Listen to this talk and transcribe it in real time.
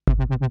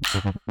Hello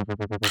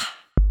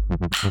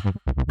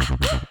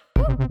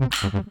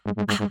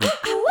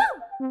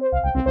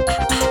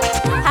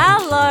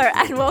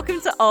and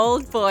welcome to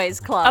Old Boys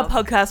A Club.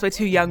 podcast where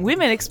two young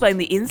women explain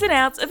the ins and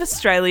outs of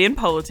Australian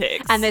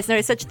politics. And there's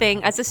no such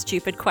thing as a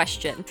stupid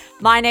question.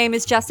 My name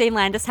is Justine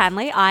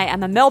Landis-Hanley. I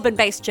am a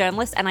Melbourne-based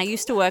journalist and I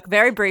used to work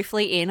very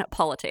briefly in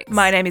politics.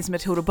 My name is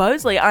Matilda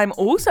Bosley. I'm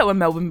also a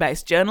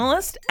Melbourne-based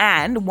journalist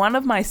and one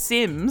of my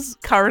Sims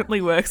currently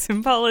works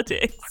in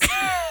politics.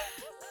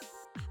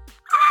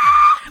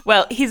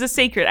 Well, he's a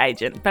secret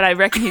agent, but I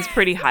reckon he's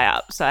pretty high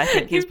up, so I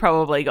think he's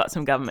probably got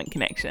some government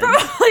connections.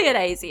 Probably at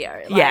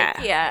ASIO.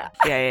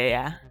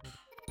 Yeah.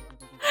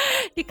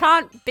 You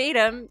can't beat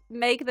them,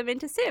 make them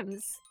into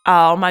Sims.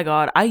 Oh my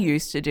God, I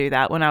used to do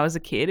that when I was a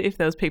kid. If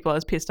there was people I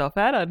was pissed off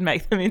at, I'd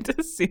make them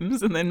into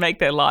Sims and then make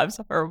their lives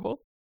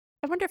horrible.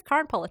 I wonder if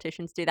current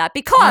politicians do that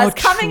because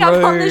coming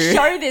up on the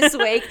show this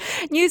week,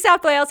 New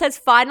South Wales has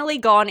finally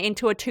gone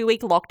into a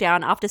 2-week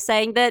lockdown after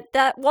saying that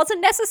that wasn't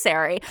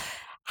necessary.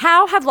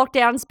 How have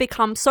lockdowns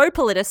become so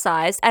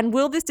politicised, and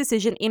will this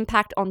decision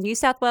impact on New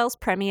South Wales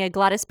Premier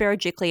Gladys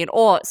Berejiklian,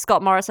 or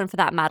Scott Morrison for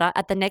that matter,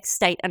 at the next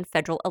state and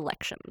federal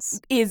elections?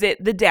 Is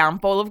it the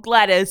downfall of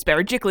Gladys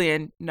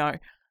Berejiklian? No.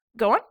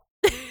 Go on.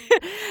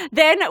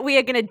 Then we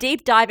are going to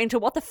deep dive into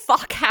what the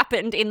fuck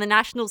happened in the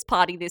Nationals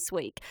Party this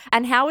week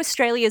and how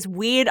Australia's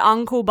weird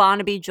Uncle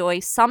Barnaby Joy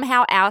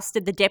somehow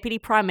ousted the Deputy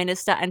Prime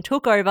Minister and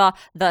took over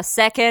the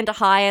second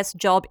highest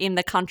job in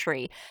the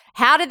country.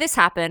 How did this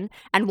happen?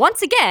 And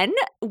once again,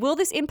 will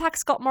this impact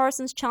Scott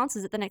Morrison's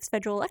chances at the next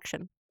federal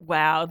election?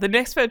 Wow, the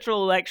next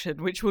federal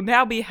election, which will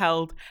now be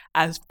held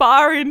as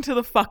far into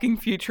the fucking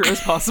future as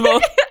possible.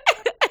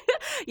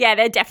 Yeah,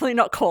 they're definitely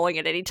not calling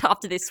it any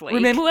after this week.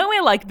 Remember when we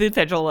were like, the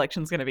federal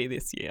election's going to be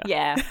this year?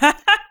 Yeah.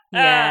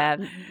 Yeah.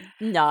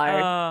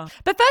 No.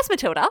 But first,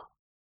 Matilda,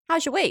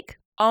 how's your week?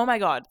 Oh my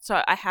God.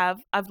 So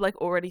I've like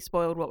already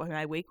spoiled what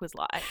my week was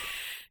like.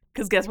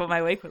 Because guess what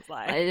my week was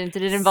like? Did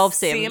it involve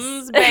Sims?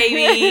 Sims,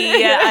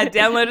 baby. I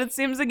downloaded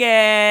Sims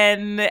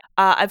again.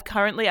 I've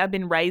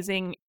been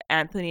raising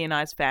Anthony and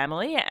I's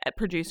family.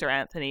 Producer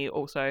Anthony,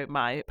 also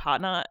my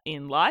partner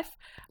in life.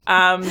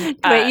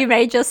 Wait, you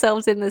made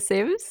yourselves in The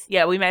Sims?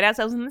 Yeah, we made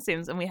ourselves in The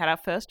Sims, and we had our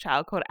first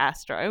child called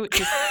Astro, which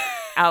is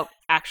our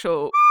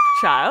actual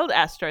child.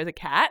 Astro's a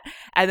cat.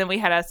 And then we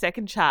had our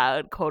second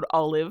child called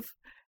Olive,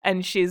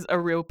 and she's a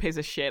real piece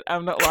of shit.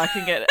 I'm not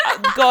liking it.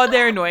 God,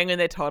 they're annoying when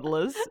they're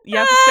toddlers. You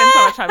have to spend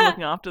so much time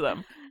looking after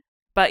them.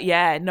 But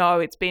yeah, no,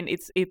 it's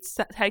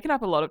taken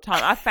up a lot of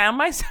time. I found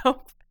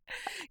myself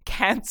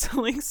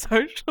cancelling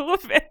social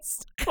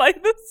events to play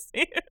The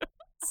Sims.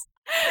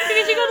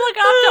 Because you got to look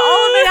after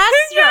Olive and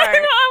Astro. Yeah,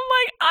 I'm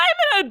like, I'm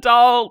an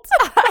adult.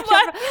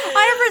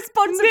 I have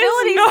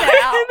responsibilities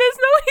now. There's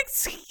no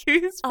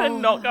excuse for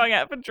not going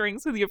out for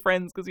drinks with your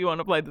friends because you want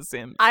to play The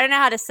Sims. I don't know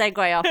how to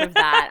segue off of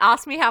that.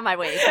 Ask me how my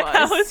week was.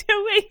 How was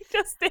your week,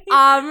 Justine?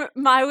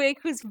 My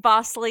week was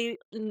vastly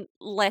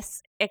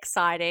less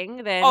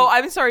exciting than... Oh,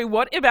 I'm sorry.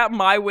 What about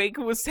my week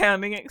was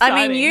sounding exciting?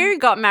 I mean, you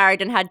got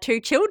married and had 2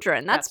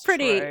 children. That's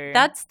pretty... True.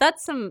 That's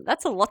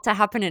a lot to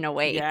happen in a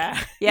week.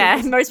 Yeah.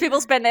 Yeah, most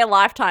people spend their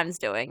lifetimes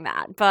doing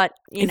that, but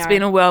you know. It's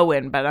been a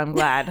whirlwind, but I'm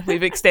glad.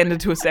 We've extended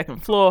to a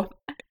second floor.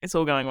 It's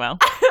all going well.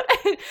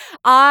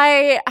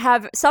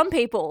 Some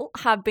people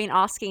have been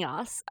asking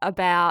us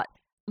about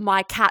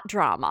my cat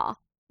drama.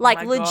 Like,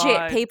 my legit,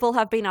 God. people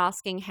have been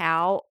asking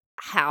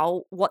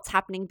what's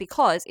happening,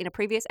 because in a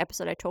previous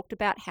episode I talked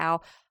about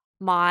how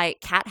my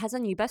cat has a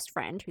new best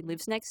friend who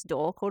lives next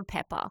door called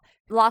Pepper.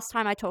 Last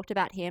time I talked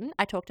about him,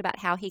 I talked about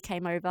how he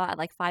came over at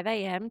like 5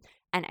 a.m.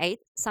 and ate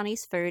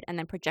Sunny's food and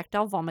then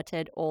projectile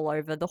vomited all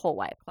over the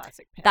hallway.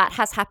 Classic Pepper. That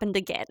has happened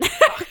again.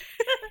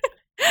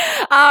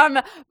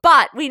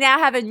 But we now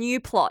have a new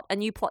plot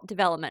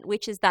development,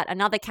 which is that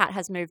another cat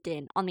has moved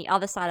in on the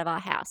other side of our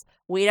house.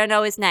 We don't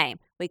know his name.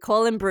 We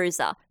call him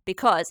Bruiser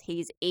because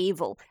he's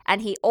evil.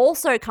 And he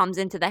also comes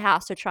into the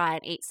house to try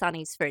and eat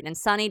Sunny's food. And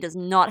Sunny does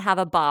not have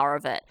a bar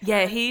of it.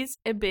 Yeah, he's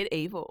a bit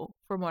evil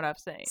from what I've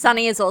seen.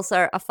 Sunny is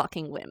also a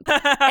fucking wimp.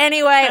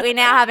 Anyway, we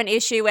now have an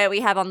issue where we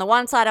have on the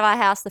one side of our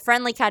house the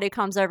friendly cat who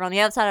comes over, on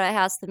the other side of our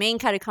house the mean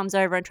cat who comes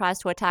over and tries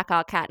to attack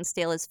our cat and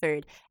steal his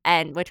food.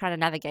 And we're trying to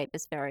navigate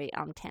this very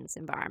tense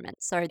environment.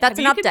 So that's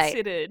an Have you update.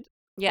 considered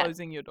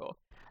closing your door?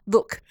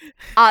 Look,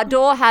 our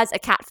door has a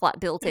cat flap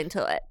built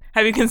into it.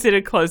 Have you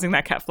considered closing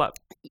that cat flap?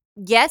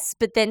 Yes,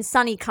 but then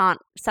Sunny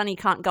can't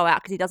go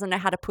out because he doesn't know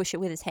how to push it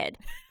with his head.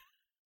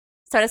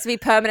 So it has to be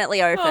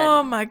permanently open.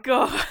 Oh my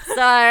God.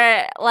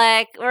 So,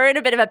 like, we're in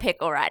a bit of a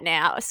pickle right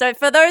now. So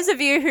for those of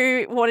you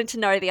who wanted to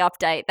know the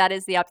update, that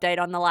is the update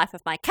on the life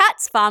of my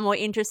cats. Far more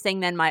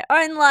interesting than my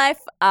own life.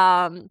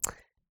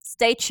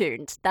 Stay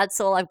tuned. That's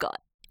all I've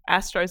got.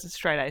 Astro's a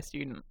straight A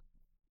student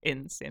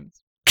in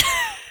Sims.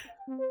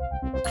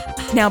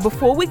 Now,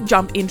 before we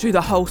jump into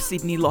the whole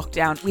Sydney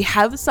lockdown, we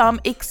have some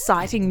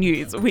exciting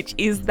news, which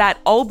is that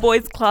Old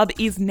Boys Club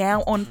is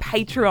now on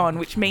Patreon,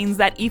 which means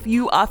that if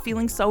you are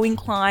feeling so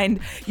inclined,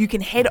 you can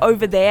head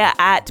over there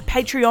at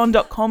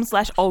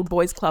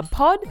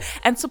patreon.com/oldboysclubpod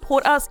and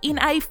support us in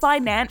a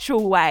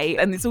financial way.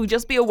 And this will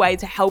just be a way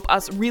to help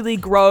us really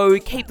grow,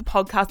 keep the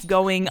podcast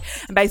going,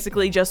 and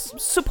basically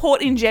just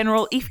support in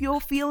general if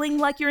you're feeling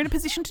like you're in a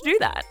position to do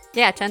that.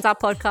 Yeah, it turns out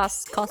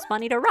podcasts cost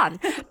money to run.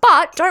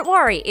 But don't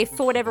worry, if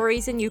for whatever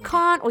reason you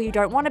can't or you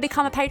don't want to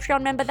become a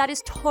Patreon member, that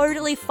is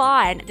totally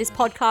fine. This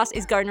podcast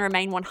is going to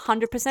remain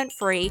 100%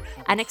 free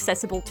and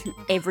accessible to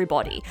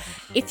everybody.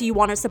 If you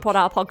want to support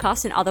our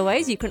podcast in other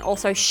ways, you can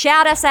also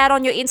shout us out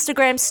on your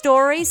Instagram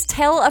stories,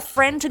 tell a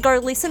friend to go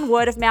listen.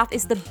 Word of mouth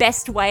is the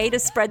best way to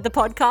spread the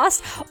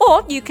podcast.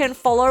 Or you can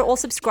follow or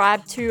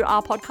subscribe to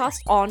our podcast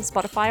on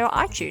Spotify or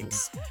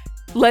iTunes.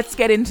 Let's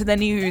get into the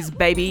news,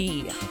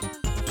 baby.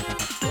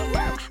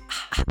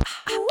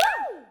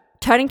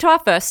 Turning to our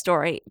first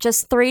story,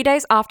 just 3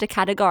 days after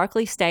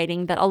categorically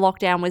stating that a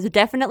lockdown was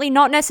definitely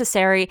not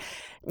necessary,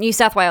 New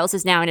South Wales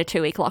is now in a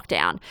 2-week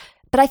lockdown.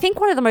 But I think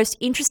one of the most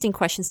interesting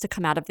questions to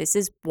come out of this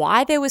is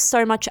why there was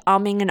so much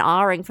umming and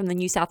ahhing from the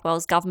New South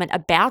Wales government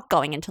about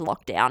going into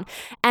lockdown.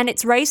 And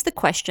it's raised the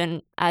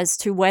question as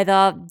to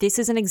whether this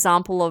is an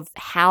example of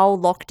how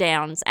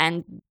lockdowns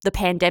and the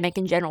pandemic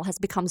in general has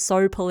become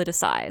so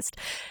politicised.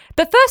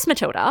 But first,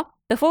 Matilda,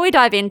 before we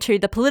dive into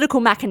the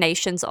political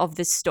machinations of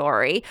this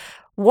story,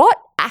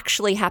 what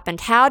actually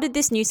happened? How did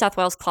this New South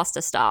Wales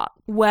cluster start?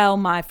 Well,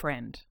 my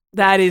friend,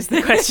 that is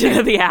the question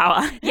of the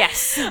hour.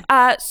 Yes.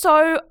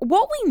 So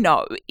what we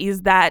know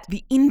is that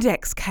the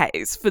index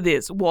case for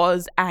this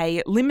was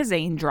a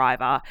limousine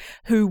driver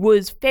who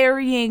was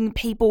ferrying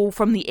people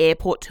from the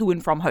airport to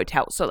and from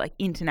hotels. So like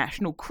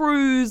international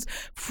crews,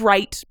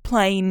 freight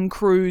plane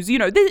crews, you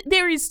know,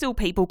 there is still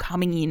people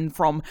coming in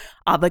from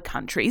other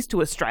countries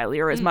to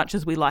Australia as much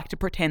as we like to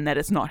pretend that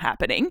it's not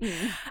happening.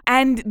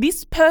 And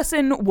this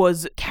person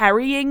was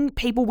carrying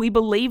people. We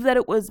believe that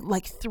it was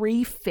like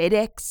 3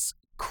 FedEx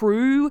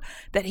crew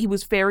that he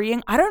was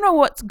ferrying. I don't know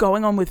what's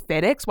going on with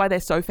FedEx, why they're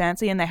so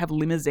fancy and they have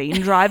limousine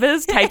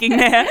drivers taking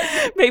their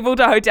people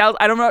to hotels.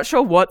 I'm not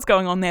sure what's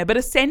going on there, but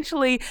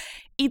essentially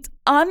it's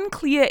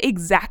unclear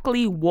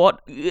exactly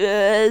what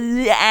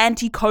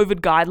anti-COVID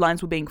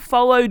guidelines were being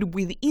followed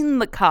within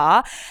the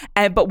car.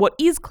 But what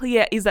is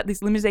clear is that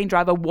this limousine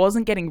driver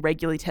wasn't getting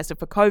regularly tested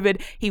for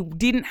COVID. He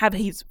didn't have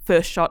his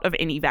first shot of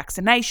any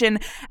vaccination,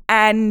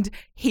 and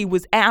he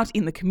was out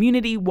in the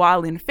community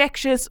while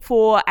infectious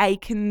for a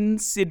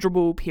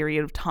considerable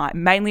period of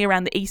time, mainly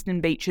around the Eastern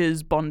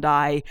Beaches,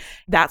 Bondi.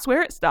 That's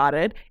where it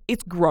started.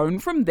 It's grown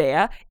from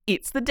there.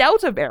 It's the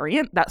Delta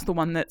variant. That's the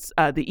one that's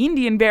the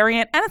Indian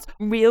variant, and it's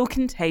real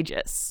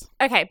contagious.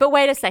 Okay, but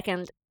wait a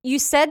second. You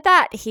said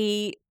that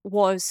he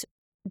was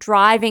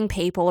driving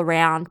people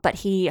around, but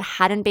he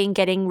hadn't been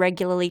getting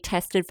regularly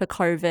tested for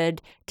COVID,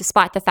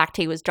 despite the fact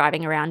he was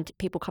driving around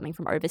people coming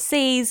from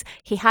overseas.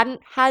 He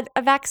hadn't had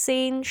a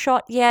vaccine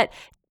shot yet.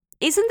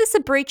 Isn't this a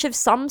breach of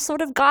some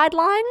sort of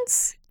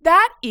guidelines?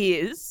 That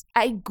is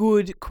a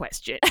good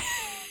question.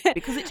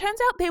 Because it turns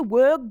out there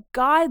were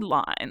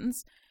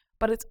guidelines,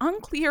 but it's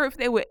unclear if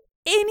there were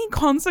any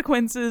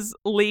consequences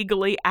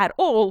legally at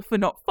all for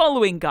not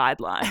following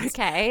guidelines.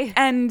 Okay.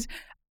 And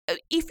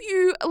if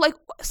you,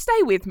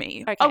 stay with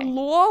me. Okay. A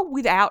law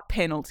without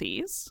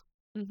penalties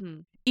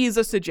is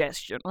a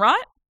suggestion,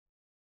 right?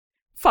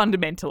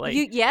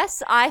 Fundamentally.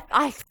 Yes,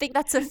 I think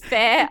that's a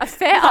fair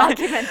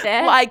argument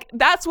there.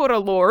 That's what a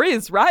law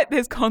is, right?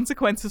 There's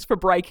consequences for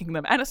breaking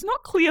them. And it's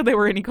not clear there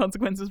were any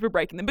consequences for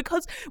breaking them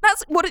because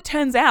that's what it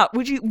turns out,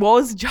 which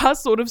was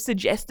just sort of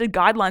suggested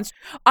guidelines.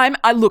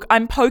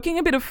 I'm poking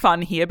a bit of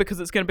fun here because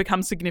it's going to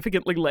become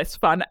significantly less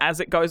fun as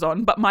it goes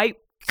on. But my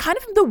kind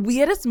of the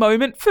weirdest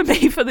moment for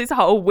me for this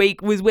whole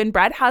week was when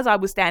Brad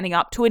Hazzard was standing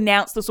up to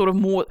announce the sort of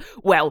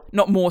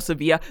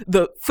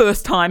the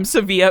first time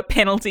severe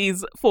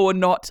penalties for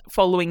not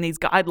following these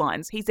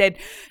guidelines. He said,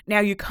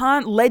 now you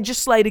can't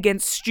legislate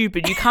against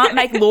stupid. You can't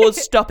make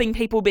laws stopping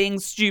people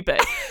being stupid,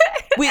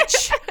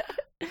 which...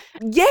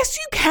 Yes,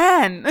 you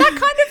can. That kind of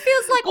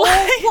feels like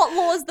what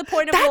laws the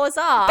point of laws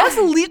are. That's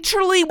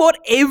literally what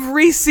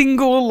every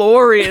single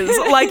law is.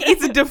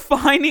 It's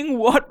defining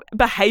what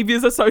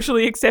behaviors are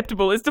socially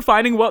acceptable. It's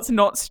defining what's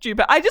not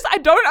stupid. I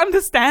don't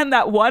understand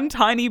that one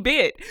tiny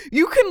bit.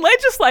 You can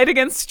legislate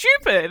against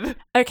stupid.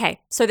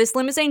 Okay, so this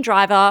limousine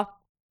driver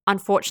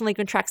unfortunately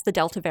contracts the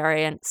Delta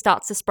variant,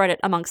 starts to spread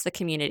it amongst the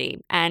community.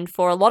 And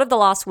for a lot of the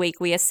last week,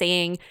 we are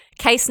seeing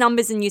case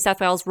numbers in New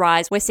South Wales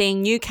rise. We're seeing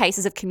new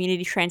cases of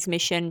community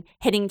transmission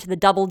heading to the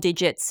double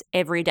digits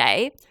every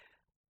day.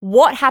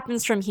 What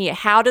happens from here?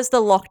 How does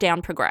the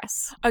lockdown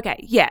progress? Okay,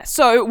 yeah.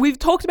 So we've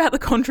talked about the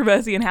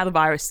controversy and how the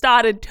virus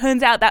started.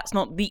 Turns out that's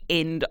not the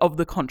end of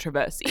the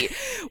controversy.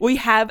 We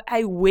have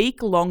a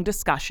week-long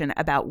discussion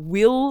about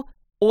will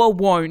or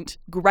won't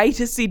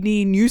Greater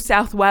Sydney, New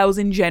South Wales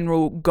in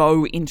general,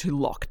 go into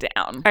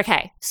lockdown?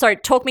 Okay, so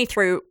talk me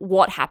through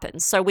what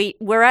happens. So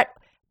we're at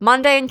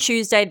Monday and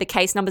Tuesday, the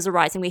case numbers are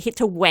rising. We hit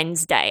to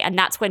Wednesday, and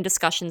that's when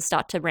discussions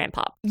start to ramp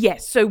up.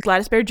 Yes, so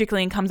Gladys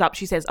Berejiklian comes up.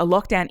 She says a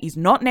lockdown is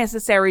not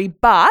necessary,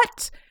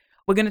 but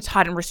we're going to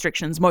tighten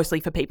restrictions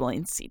mostly for people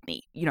in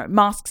Sydney. You know,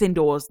 masks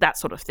indoors, that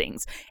sort of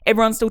things.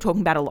 Everyone's still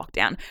talking about a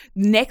lockdown.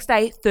 Next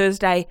day,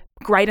 Thursday,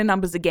 greater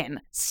numbers again.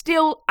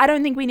 Still, I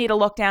don't think we need a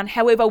lockdown.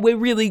 However, we're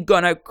really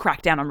going to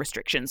crack down on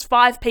restrictions.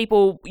 5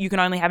 people you can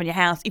only have in your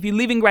house. If you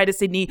live in Greater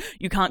Sydney,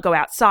 you can't go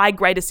outside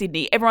Greater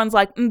Sydney. Everyone's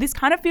like, this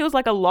kind of feels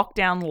like a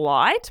lockdown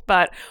light,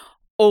 but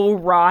all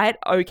right,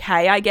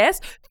 okay, I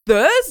guess.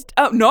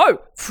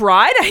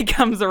 Friday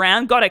comes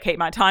around. Gotta keep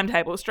my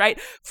timetable straight.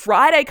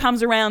 Friday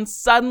comes around.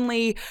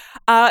 Suddenly,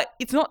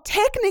 it's not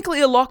technically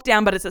a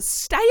lockdown, but it's a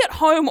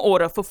stay-at-home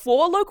order for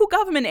 4 local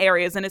government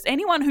areas. And it's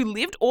anyone who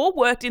lived or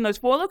worked in those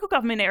 4 local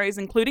government areas,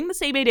 including the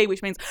CBD,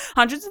 which means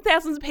hundreds of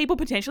thousands of people,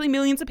 potentially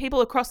millions of people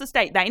across the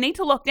state. They need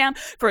to lock down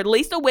for at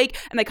least a week,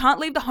 and they can't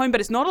leave the home.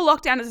 But it's not a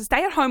lockdown; it's a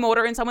stay-at-home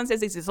order. And someone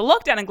says, "Is this a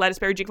lockdown?" And Gladys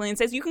Berejiklian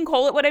says, "You can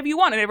call it whatever you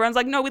want." And everyone's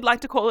like, "No, we'd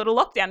like to call it a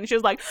lockdown." And she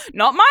was like,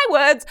 "Not my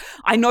words.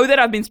 I know that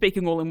I've been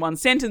speaking all in one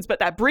sentence, but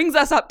that brings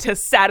us up to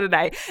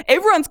Saturday.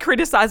 Everyone's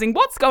criticizing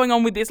what's going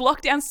on with this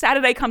lockdown.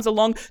 Saturday comes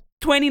along,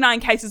 29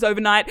 cases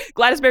overnight.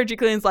 Gladys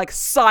Berejiklian's like,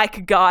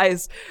 psych,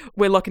 guys.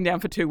 We're locking down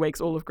for 2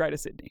 weeks, all of Greater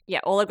Sydney. Yeah,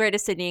 all of Greater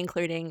Sydney,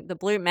 including the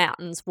Blue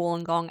Mountains,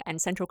 Wollongong,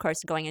 and Central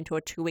Coast, are going into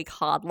a 2-week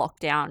hard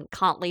lockdown.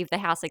 Can't leave the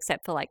house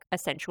except for like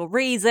essential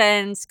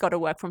reasons. Got to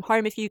work from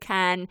home if you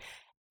can.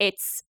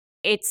 It's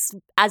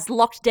as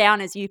locked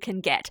down as you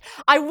can get.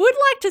 I would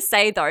like to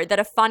say, though, that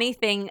a funny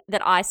thing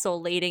that I saw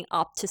leading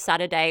up to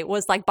Saturday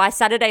was like by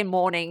Saturday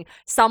morning,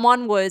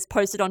 someone was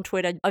posted on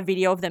Twitter a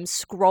video of them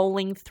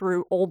scrolling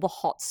through all the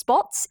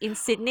hotspots in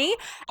Sydney.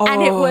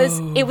 And it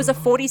was a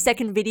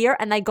 40-second video,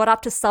 and they got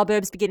up to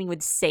suburbs beginning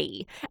with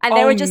C. And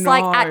they were just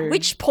like, at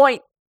which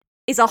point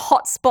is a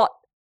hotspot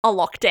a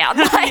lockdown?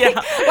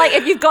 Like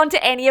if you've gone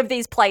to any of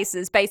these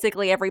places,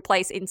 basically every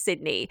place in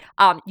Sydney,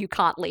 you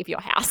can't leave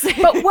your house.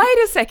 But wait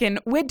a second,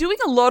 we're doing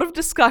a lot of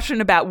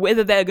discussion about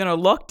whether they're going to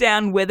lock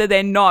down, whether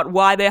they're not,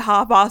 why they're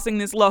half-assing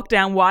this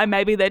lockdown, why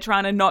maybe they're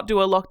trying to not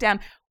do a lockdown.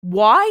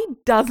 Why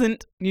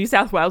doesn't New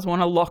South Wales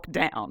want to lock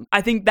down?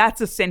 I think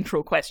that's a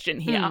central question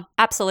here.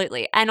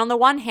 Absolutely. And on the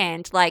one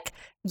hand, like,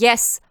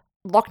 yes,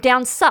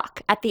 lockdowns suck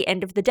at the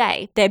end of the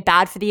day. They're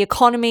bad for the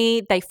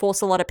economy. They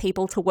force a lot of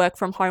people to work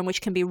from home,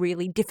 which can be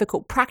really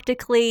difficult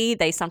practically.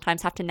 They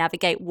sometimes have to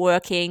navigate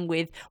working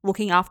with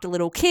looking after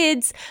little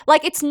kids.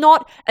 Like, it's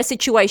not a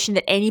situation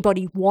that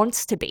anybody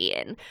wants to be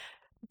in.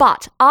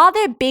 But are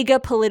there bigger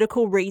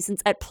political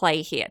reasons at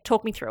play here?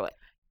 Talk me through it.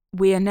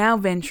 We are now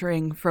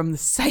venturing from the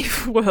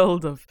safe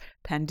world of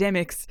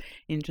pandemics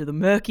into the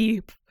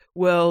murky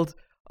world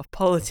of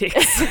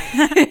politics.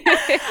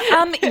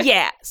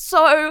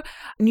 So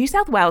New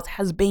South Wales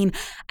has been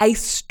a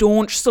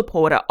staunch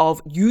supporter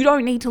of you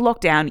don't need to lock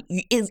down.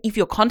 If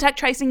your contact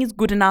tracing is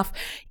good enough,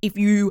 if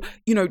you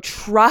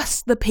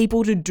trust the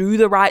people to do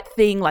the right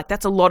thing, like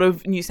that's a lot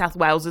of New South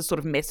Wales' sort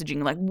of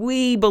messaging. Like,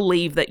 we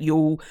believe that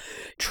you'll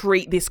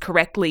treat this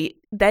correctly.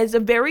 There's a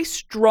very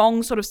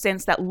strong sort of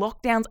sense that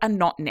lockdowns are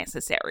not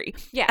necessary.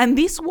 Yeah. And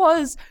this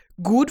was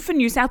good for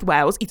New South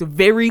Wales. It's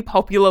very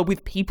popular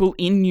with people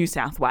in New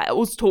South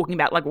Wales talking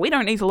about, like, we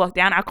don't need to lock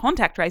down. Our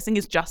contact tracing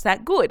is just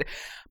that good.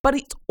 But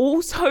it's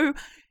also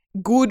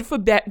good for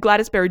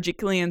Gladys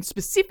Berejiklian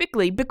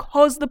specifically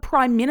because the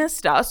Prime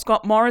Minister,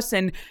 Scott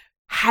Morrison,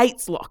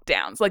 hates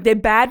lockdowns. Like, they're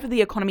bad for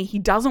the economy. He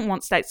doesn't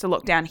want states to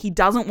lock down. He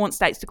doesn't want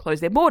states to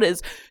close their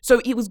borders.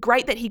 So it was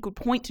great that he could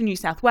point to New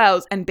South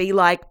Wales and be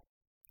like,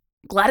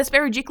 Gladys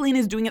Berejiklian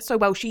is doing it so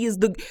well.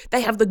 They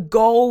have the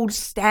gold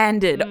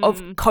standard of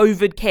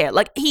COVID care.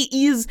 Like,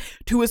 he is,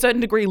 to a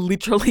certain degree,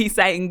 literally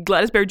saying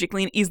Gladys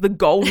Berejiklian is the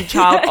golden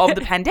child of the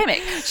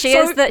pandemic. She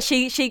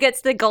gets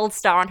the gold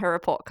star on her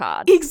report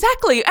card.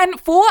 Exactly. And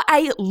for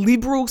a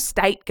Liberal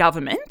state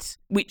government,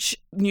 which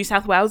New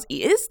South Wales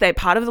is, they're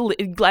part of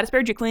Gladys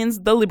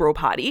Berejiklian's the Liberal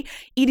Party.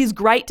 It is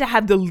great to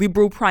have the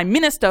Liberal Prime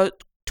Minister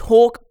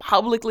talk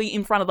publicly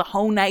in front of the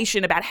whole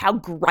nation about how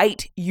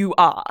great you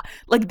are.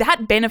 Like,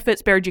 that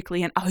benefits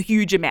Berejiklian a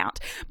huge amount.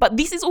 But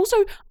this is also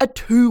a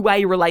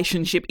two-way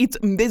relationship.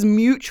 There's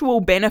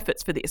mutual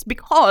benefits for this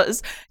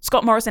because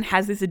Scott Morrison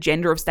has this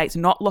agenda of states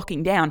not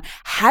locking down.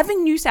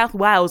 Having New South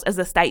Wales as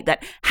a state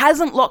that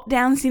hasn't locked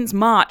down since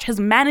March, has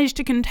managed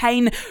to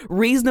contain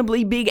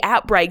reasonably big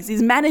outbreaks,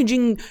 is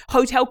managing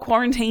hotel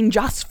quarantine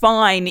just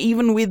fine,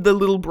 even with the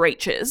little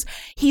breaches.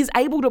 He's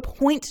able to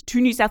point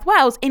to New South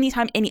Wales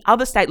anytime any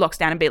other state locks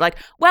down and be like,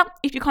 well,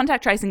 if your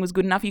contact tracing was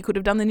good enough, you could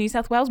have done the New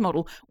South Wales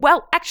model.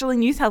 Well, actually,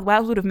 New South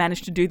Wales would have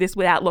managed to do this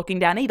without locking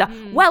down either.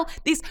 Well,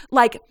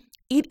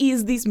 it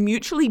is this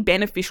mutually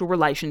beneficial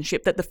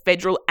relationship that the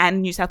federal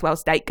and New South Wales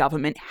state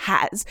government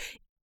has.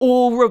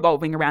 all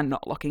revolving around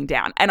not locking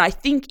down. And I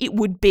think it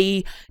would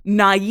be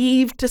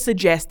naive to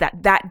suggest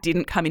that that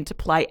didn't come into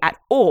play at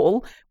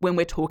all when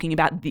we're talking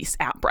about this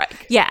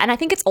outbreak. Yeah, and I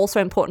think it's also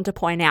important to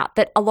point out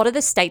that a lot of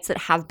the states that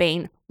have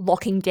been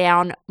locking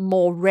down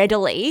more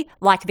readily,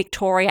 like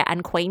Victoria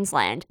and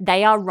Queensland,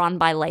 they are run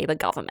by Labor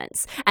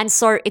governments. And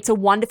so it's a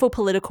wonderful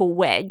political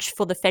wedge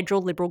for the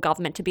federal Liberal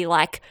government to be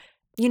like,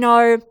 you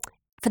know,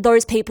 for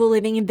those people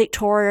living in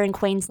Victoria and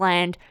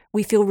Queensland,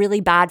 we feel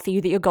really bad for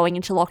you that you're going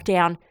into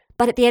lockdown.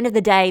 But at the end of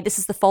the day, this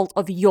is the fault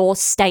of your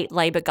state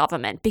Labor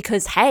government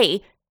because,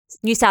 hey,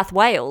 New South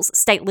Wales,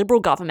 state Liberal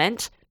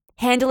government,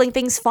 handling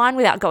things fine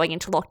without going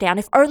into lockdown.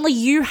 If only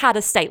you had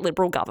a state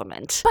Liberal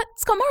government. But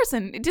Scott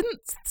Morrison, didn't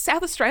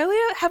South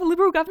Australia have a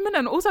Liberal government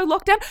and also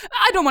lockdown?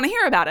 I don't want to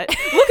hear about it.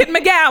 Look at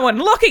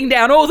McGowan locking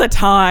down all the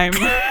time.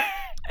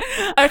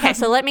 Okay,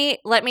 so let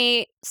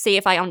me see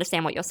if I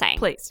understand what you're saying.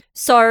 Please.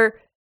 So,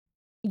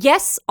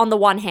 yes, on the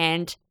one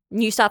hand,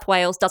 New South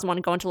Wales doesn't want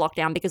to go into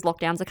lockdown because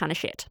lockdowns are kind of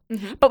shit.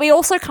 Mm-hmm. But we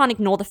also can't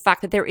ignore the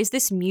fact that there is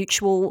this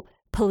mutual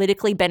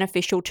politically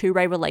beneficial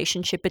two-way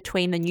relationship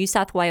between the New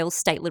South Wales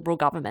state Liberal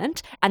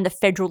government and the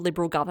federal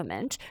Liberal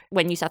government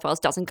when New South Wales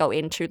doesn't go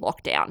into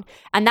lockdown.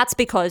 And that's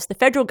because the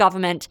federal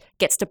government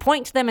gets to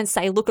point to them and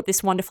say, look at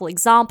this wonderful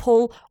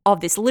example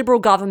of this Liberal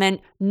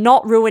government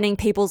not ruining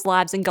people's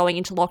lives and going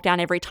into lockdown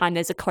every time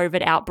there's a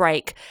COVID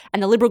outbreak.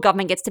 And the Liberal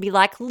government gets to be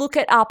like, look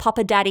at our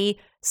Papa Daddy,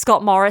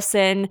 Scott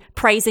Morrison,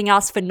 praising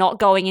us for not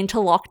going into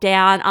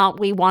lockdown. Aren't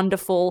we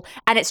wonderful?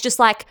 And it's just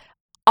like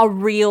a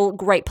real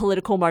great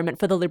political moment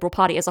for the Liberal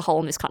Party as a whole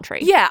in this country.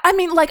 Yeah, I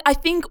mean, like, I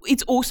think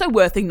it's also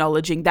worth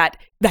acknowledging that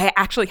they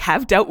actually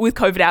have dealt with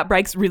COVID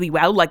outbreaks really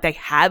well. Like,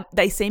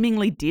 they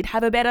seemingly did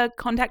have a better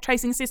contact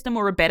tracing system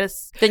or a better...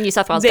 The New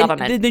South Wales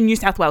government. The New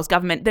South Wales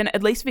government, then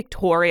at least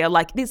Victoria.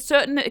 Like, there's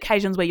certain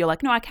occasions where you're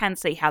like, no, I can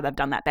see how they've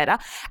done that better.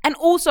 And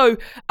also,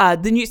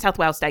 the New South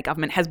Wales state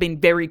government has been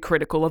very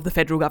critical of the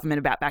federal government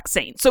about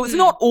vaccines. So it's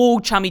not all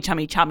chummy.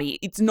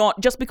 It's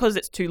not, just because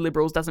it's two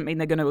Liberals doesn't mean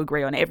they're going to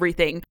agree on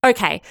everything.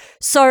 Okay,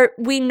 so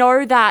we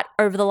know that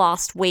over the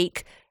last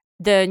week,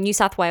 the New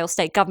South Wales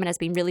state government has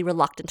been really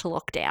reluctant to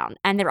lock down.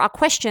 And there are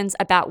questions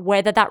about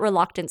whether that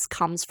reluctance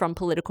comes from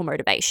political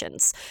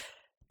motivations.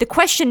 The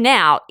question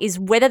now is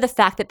whether the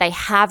fact that they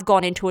have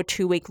gone into a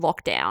 2-week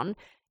lockdown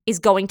is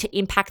going to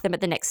impact them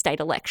at the next state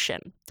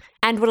election.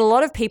 And what a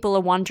lot of people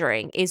are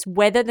wondering is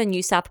whether the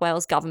New South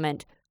Wales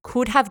government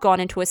could have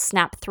gone into a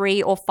snap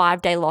 3 or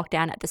 5 day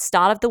lockdown at the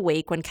start of the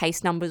week when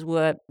case numbers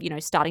were,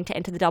 starting to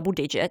enter the double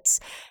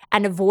digits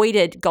and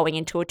avoided going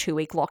into a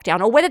 2-week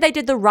lockdown, or whether they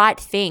did the right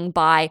thing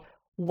by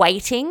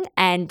waiting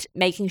and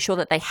making sure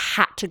that they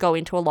had to go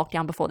into a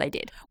lockdown before they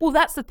did. Well,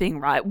 that's the thing,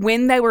 right?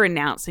 When they were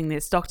announcing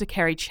this, Dr.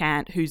 Kerry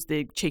Chant, who's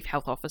the Chief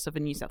Health Officer for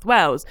New South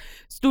Wales,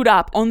 stood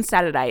up on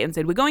Saturday and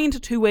said, we're going into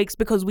 2 weeks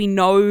because we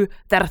know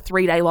that a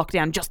 3-day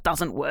lockdown just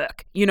doesn't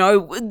work.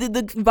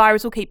 The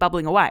virus will keep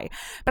bubbling away.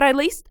 But at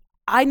least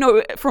I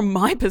know from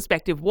my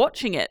perspective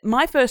watching it,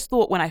 my first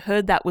thought when I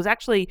heard that was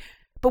actually,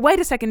 but wait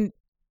a second,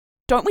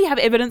 don't we have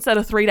evidence that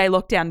a 3-day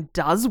lockdown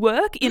does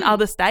work in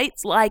other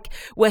states like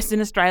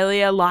Western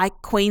Australia, like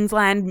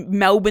Queensland?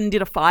 Melbourne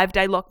did a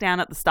 5-day lockdown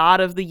at the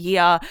start of the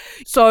year.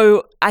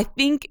 So I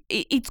think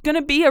it's going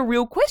to be a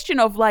real question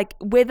of like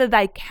whether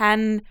they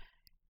can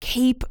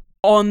keep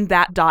on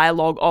that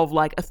dialogue of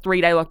like a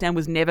 3-day lockdown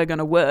was never going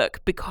to work,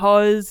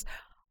 because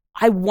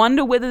I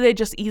wonder whether there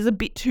just is a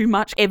bit too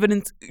much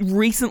evidence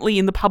recently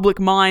in the public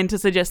mind to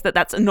suggest that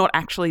that's not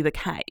actually the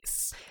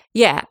case.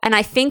 Yeah, and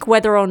I think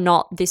whether or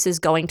not this is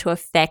going to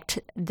affect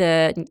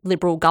the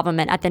Liberal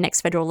government at the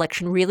next federal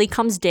election really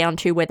comes down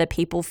to whether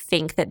people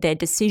think that their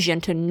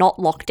decision to not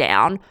lock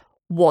down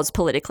was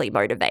politically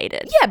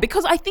motivated. Yeah,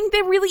 because I think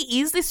there really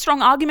is this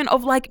strong argument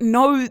of like,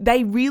 no,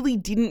 they really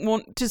didn't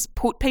want to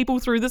put people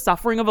through the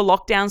suffering of a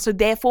lockdown, so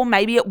therefore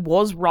maybe it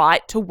was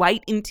right to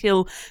wait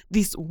until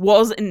this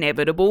was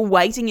inevitable,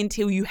 waiting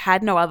until you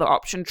had no other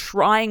option,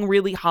 trying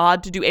really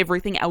hard to do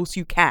everything else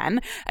you can,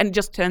 and it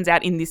just turns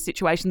out in this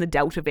situation the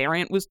Delta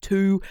variant was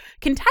too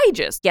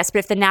contagious. Yes, but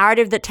if the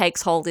narrative that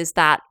takes hold is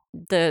that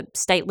the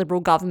state Liberal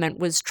government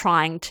was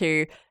trying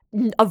to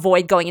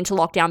avoid going into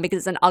lockdown because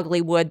it's an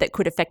ugly word that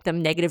could affect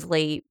them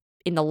negatively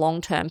in the long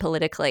term,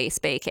 politically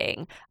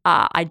speaking,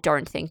 I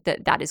don't think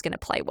that that is going to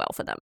play well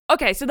for them.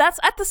 Okay, so that's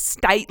at the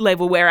state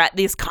level. We're at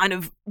this kind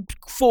of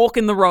fork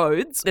in the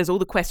roads. There's all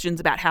the questions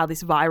about how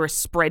this virus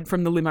spread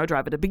from the limo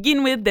driver to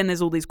begin with. Then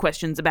there's all these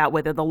questions about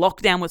whether the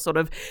lockdown was sort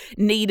of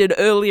needed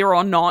earlier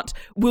or not.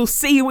 We'll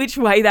see which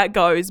way that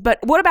goes. But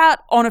what about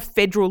on a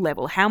federal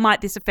level? How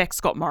might this affect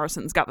Scott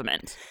Morrison's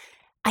government?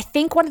 I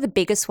think one of the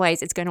biggest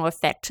ways it's going to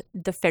affect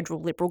the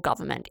federal Liberal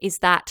government is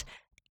that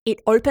it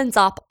opens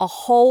up a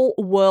whole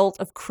world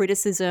of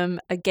criticism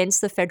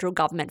against the federal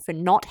government for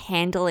not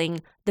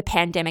handling the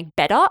pandemic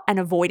better and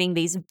avoiding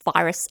these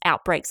virus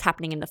outbreaks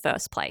happening in the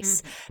first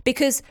place.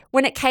 Because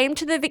when it came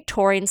to the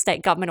Victorian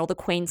state government or the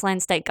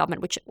Queensland state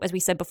government, which, as we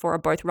said before, are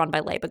both run by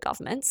Labor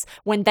governments,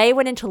 when they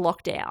went into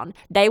lockdown,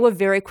 they were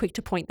very quick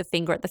to point the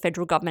finger at the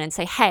federal government and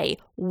say, hey,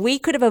 we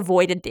could have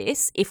avoided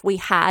this if we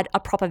had a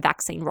proper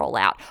vaccine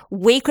rollout.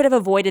 We could have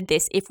avoided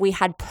this if we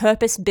had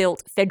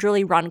purpose-built,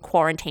 federally run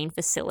quarantine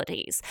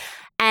facilities.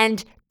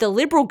 And the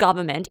Liberal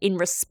government, in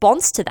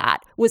response to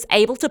that, was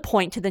able to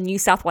point to the New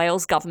South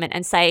Wales government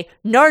and say,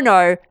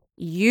 no,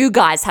 you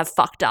guys have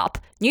fucked up.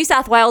 New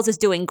South Wales is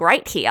doing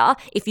great here.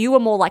 If you were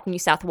more like New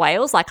South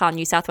Wales, like our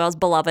New South Wales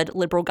beloved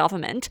Liberal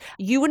government,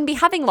 you wouldn't be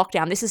having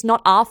lockdown. This is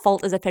not our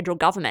fault as a federal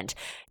government.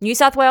 New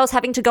South Wales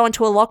having to go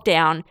into a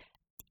lockdown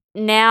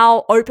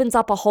now opens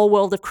up a whole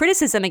world of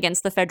criticism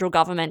against the federal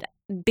government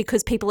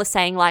because people are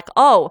saying like,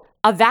 oh,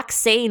 a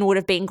vaccine would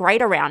have been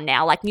great around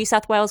now. Like New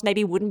South Wales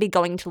maybe wouldn't be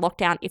going into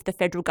lockdown if the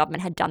federal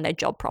government had done their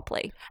job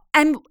properly.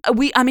 And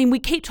we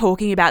keep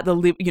talking about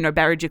Barry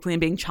Gicklian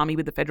being chummy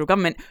with the federal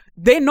government.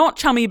 They're not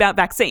chummy about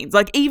vaccines.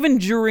 Like even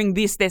during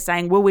this, they're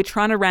saying, well, we're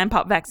trying to ramp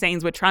up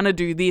vaccines. We're trying to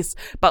do this,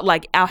 but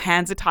like our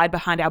hands are tied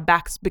behind our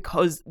backs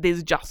because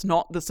there's just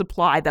not the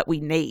supply that we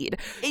need.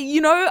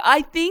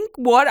 I think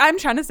what I'm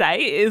trying to say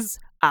is,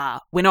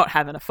 we're not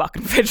having a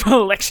fucking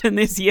federal election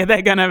this year.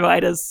 They're going to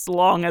wait as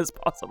long as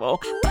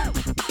possible.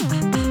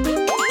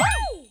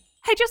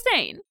 Hey,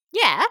 Justine.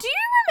 Yeah? Do you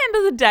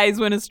remember the days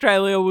when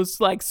Australia was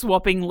like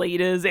swapping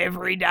leaders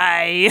every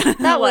day?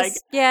 That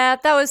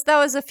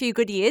was a few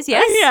good years,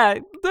 yes? Yeah,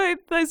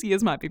 those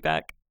years might be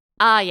back.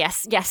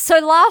 Yes. So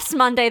last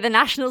Monday, the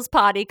Nationals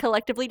Party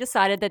collectively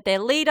decided that their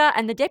leader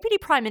and the Deputy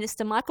Prime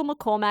Minister, Michael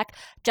McCormack,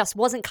 just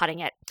wasn't cutting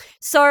it.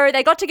 So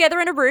they got together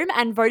in a room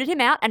and voted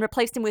him out and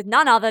replaced him with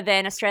none other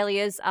than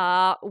Australia's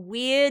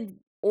weird,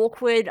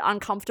 awkward,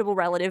 uncomfortable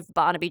relative,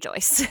 Barnaby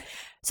Joyce.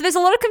 So there's a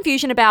lot of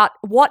confusion about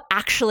what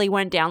actually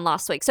went down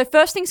last week. So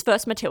first things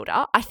first,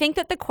 Matilda, I think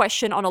that the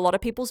question on a lot of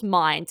people's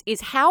minds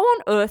is how on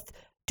earth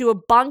do a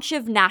bunch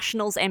of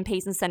Nationals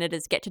MPs and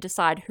senators get to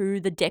decide who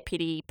the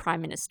Deputy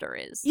Prime Minister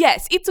is?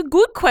 Yes, it's a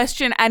good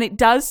question and it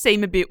does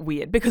seem a bit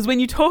weird because when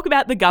you talk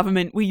about the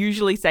government, we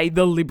usually say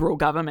the Liberal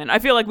government. I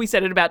feel like we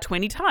said it about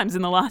 20 times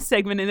in the last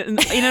segment in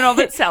and of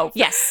itself.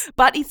 Yes.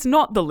 But it's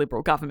not the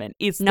Liberal government.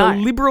 It's the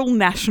Liberal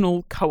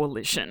National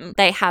Coalition.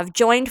 They have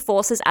joined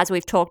forces, as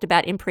we've talked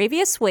about in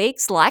previous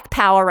weeks, like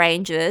Power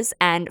Rangers,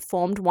 and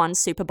formed one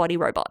super body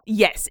robot.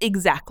 Yes,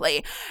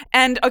 exactly.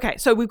 And okay,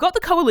 so we've got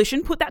the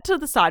coalition. Put that to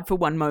the side for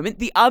one moment.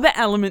 The other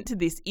element to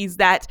this is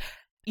that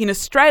in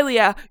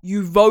Australia,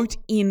 you vote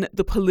in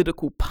the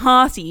political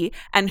party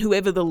and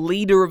whoever the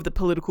leader of the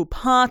political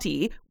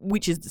party,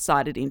 which is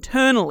decided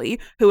internally,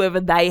 whoever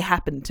they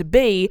happen to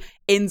be,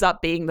 ends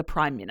up being the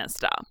Prime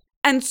Minister.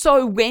 And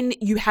so when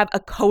you have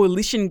a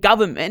coalition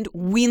government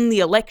win the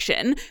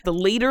election, the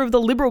leader of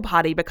the Liberal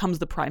Party becomes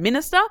the Prime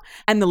Minister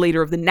and the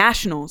leader of the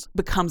Nationals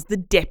becomes the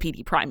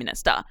Deputy Prime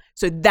Minister.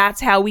 So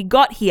that's how we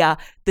got here.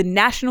 The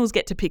Nationals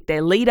get to pick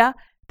their leader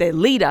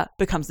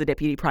becomes the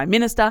Deputy Prime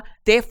Minister,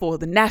 therefore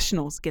the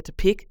Nationals get to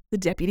pick the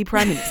Deputy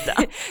Prime Minister.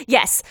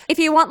 Yes. If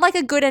you want like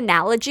a good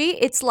analogy,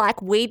 it's like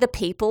we the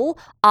people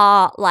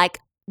are like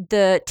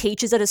the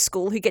teachers at a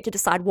school who get to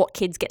decide what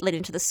kids get let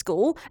into the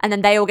school, and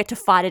then they all get to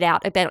fight it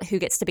out about who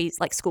gets to be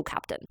like school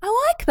captain.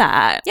 I like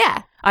that.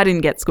 Yeah. I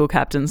didn't get school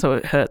captain, so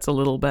it hurts a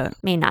little bit.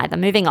 Me neither.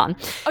 Moving on.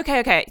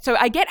 Okay. So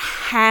I get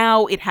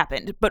how it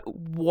happened, but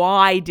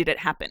why did it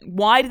happen?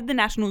 Why did the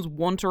Nationals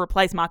want to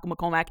replace Michael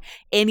McCormack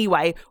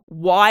anyway?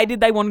 Why did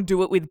they want to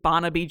do it with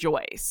Barnaby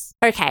Joyce?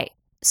 Okay.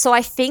 So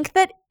I think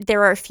that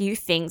there are a few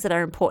things that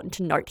are important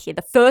to note here.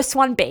 The first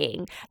one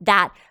being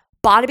that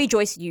Barnaby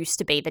Joyce used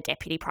to be the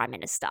Deputy Prime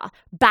Minister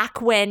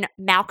back when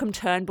Malcolm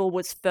Turnbull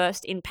was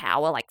first in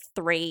power like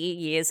 3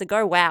 years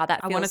ago. Wow,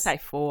 that feels... I want to say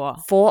 4.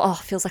 4? Oh,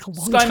 feels like a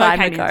long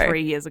time ago. Came in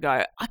 3 years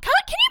ago. Can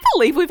you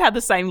believe we've had the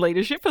same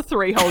leadership for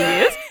 3 whole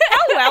years? How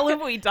well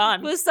have we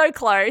done? We're so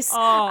close.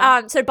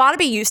 Oh. So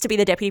Barnaby used to be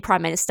the Deputy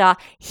Prime Minister.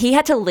 He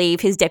had to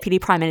leave his Deputy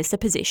Prime Minister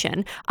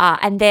position.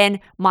 And then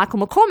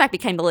Michael McCormack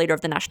became the leader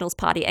of the Nationals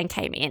Party and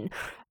came in.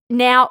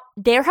 Now,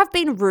 there have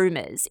been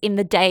rumours in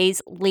the days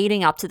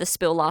leading up to the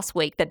spill last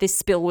week that this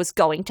spill was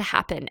going to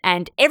happen,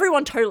 and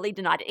everyone totally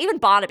denied it. Even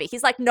Barnaby,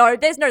 he's like, no,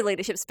 there's no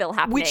leadership spill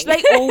happening. Which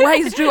they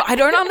always do. I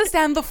don't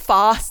understand the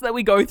farce that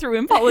we go through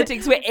in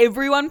politics where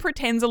everyone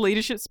pretends a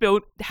leadership spill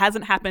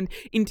hasn't happened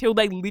until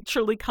they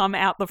literally come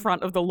out the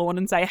front of the lawn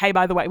and say, hey,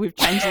 by the way, we've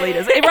changed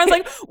leaders. Everyone's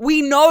like,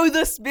 we know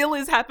the spill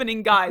is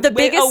happening, guys.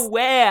 We're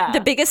aware.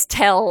 The biggest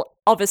tell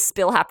of a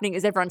spill happening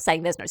is everyone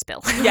saying there's no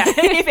spill. Yeah.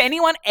 If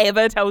anyone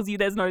ever tells you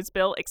there's no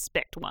spill,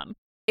 expect one.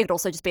 It could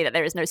also just be that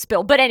there is no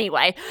spill. But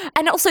anyway,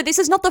 and also this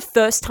is not the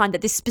first time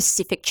that this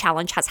specific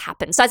challenge has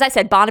happened. So as I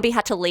said, Barnaby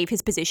had to leave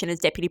his position as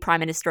Deputy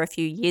Prime Minister a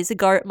few years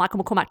ago.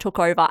 Michael McCormack took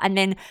over. And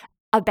then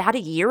about a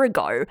year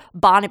ago,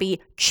 Barnaby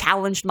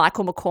challenged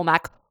Michael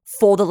McCormack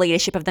for the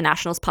leadership of the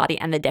Nationals Party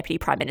and the Deputy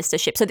Prime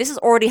Ministership. So this has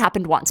already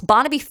happened once.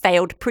 Barnaby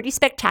failed pretty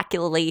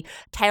spectacularly,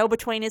 tail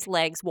between his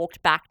legs,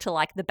 walked back to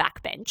like the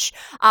backbench.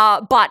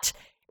 But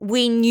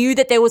we knew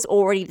that there was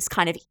already this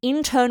kind of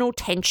internal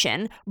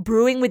tension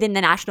brewing within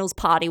the Nationals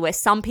Party where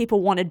some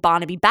people wanted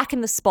Barnaby back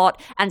in the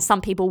spot and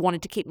some people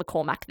wanted to keep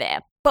McCormack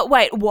there. But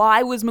wait,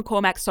 why was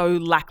McCormack so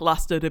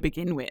lackluster to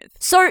begin with?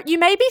 So you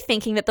may be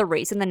thinking that the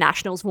reason the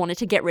Nationals wanted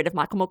to get rid of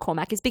Michael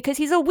McCormack is because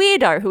he's a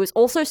weirdo who is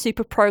also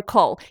super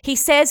pro-coal. He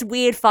says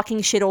weird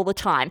fucking shit all the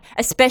time,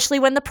 especially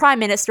when the Prime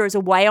Minister is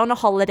away on a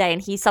holiday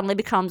and he suddenly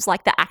becomes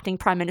like the acting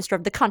Prime Minister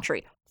of the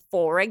country.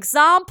 For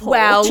example,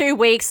 2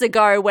 weeks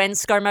ago when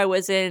ScoMo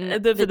was in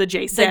the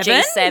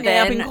G7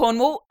 up in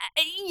Cornwall,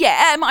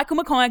 Michael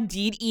McCormack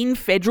did in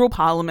federal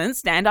parliament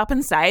stand up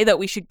and say that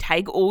we should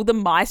take all the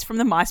mice from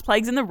the mice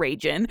plagues in the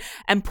region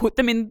and put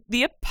them in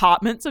the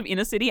apartments of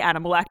inner city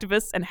animal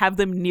activists and have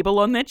them nibble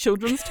on their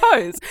children's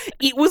toes.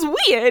 It was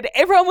weird.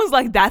 Everyone was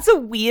like, that's a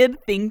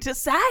weird thing to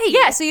say.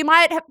 Yeah, so you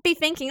might be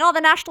thinking, the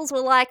Nationals were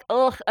like,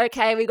 oh,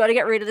 okay, we got to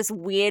get rid of this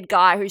weird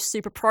guy who's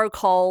super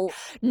pro-coal.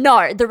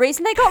 No, the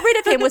reason they got rid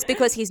of him was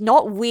because he's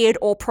not weird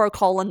or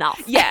pro-coal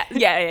enough.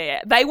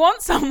 Yeah. They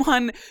want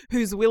someone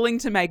who's willing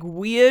to make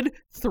weird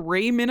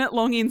 3-minute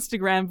long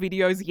Instagram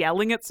videos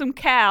yelling at some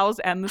cows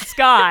and the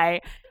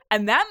sky.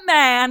 And that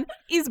man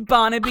is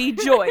Barnaby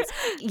Joyce.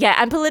 Yeah,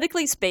 and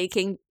politically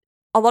speaking,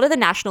 a lot of the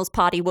Nationals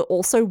Party were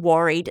also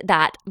worried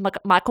that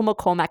Michael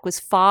McCormack was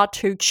far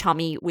too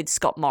chummy with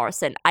Scott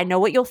Morrison. I know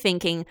what you're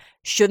thinking.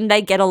 Shouldn't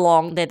they get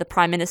along? They're the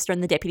Prime Minister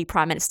and the Deputy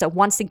Prime Minister.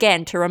 Once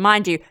again, to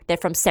remind you, they're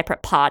from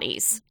separate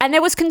parties. And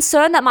there was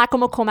concern that Michael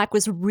McCormack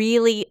was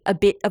really a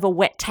bit of a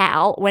wet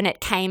towel when it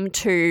came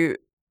to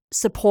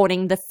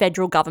supporting the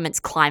federal government's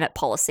climate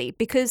policy,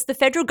 because the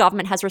federal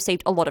government has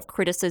received a lot of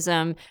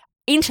criticism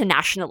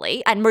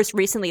internationally, and most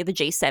recently of the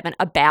G7,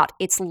 about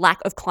its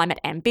lack of climate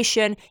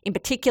ambition. In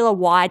particular,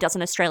 why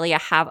doesn't Australia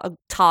have a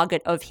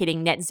target of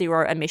hitting net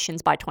zero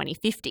emissions by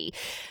 2050?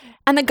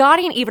 And The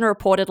Guardian even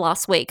reported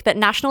last week that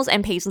Nationals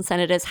MPs and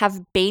senators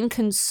have been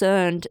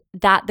concerned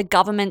that the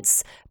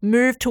government's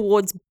move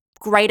towards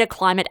greater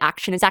climate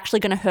action is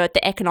actually going to hurt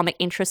the economic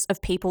interests of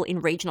people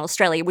in regional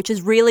Australia, which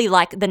is really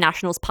like the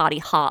Nationals Party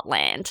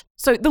heartland.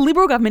 So the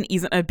Liberal government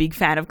isn't a big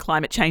fan of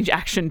climate change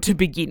action to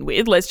begin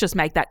with. Let's just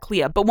make that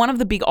clear. But one of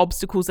the big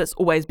obstacles that's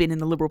always been in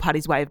the Liberal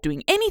Party's way of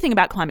doing anything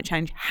about climate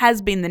change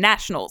has been the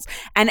Nationals.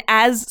 And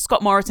as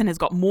Scott Morrison has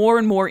got more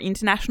and more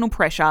international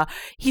pressure,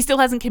 he still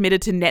hasn't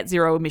committed to net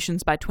zero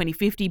emissions by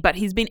 2050, but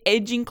he's been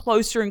edging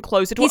closer and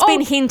closer to He's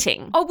been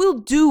hinting. Oh, we'll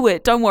do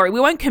it. Don't worry.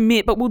 We won't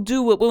commit, but we'll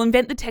do it. We'll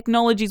invent the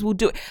technologies. We'll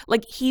do it.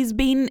 Like, he's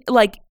been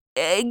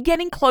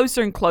getting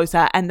closer and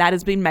closer, and that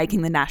has been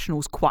making the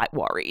Nationals quite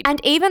worried. And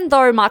even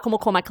though Michael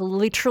McCormack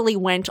literally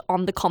went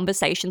on the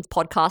Conversations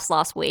podcast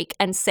last week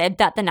and said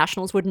that the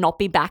Nationals would not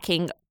be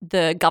backing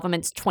the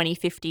government's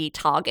 2050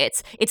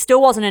 targets, it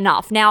still wasn't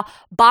enough. Now,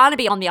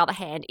 Barnaby, on the other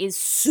hand, is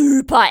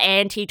super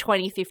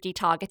anti-2050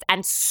 targets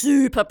and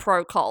super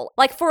pro-coal.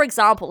 Like, for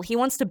example, he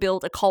wants to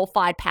build a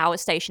coal-fired power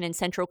station in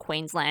central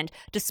Queensland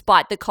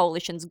despite the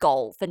coalition's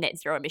goal for net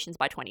zero emissions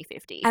by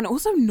 2050. And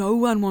also, no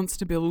one wants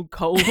to build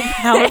coal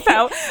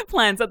power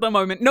plants at the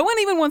moment. No one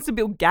even wants to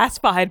build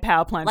gas-fired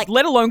power plants,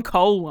 let alone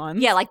coal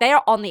ones. Yeah, they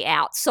are on the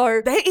out.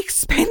 So they're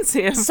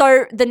expensive.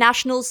 So the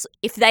Nationals,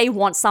 if they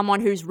want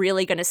someone who's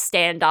really going to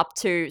stand up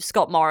to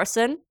Scott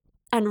Morrison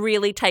and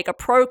really take a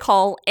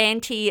pro-coal,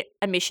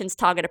 anti-emissions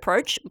target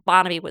approach,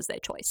 Barnaby was their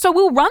choice. So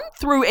we'll run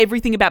through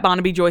everything about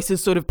Barnaby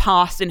Joyce's sort of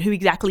past and who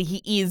exactly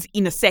he is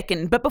in a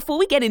second. But before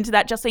we get into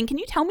that, Justine, can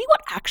you tell me what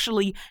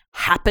actually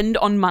happened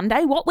on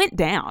Monday? What went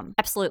down?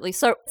 Absolutely.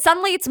 So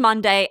suddenly it's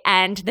Monday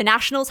and the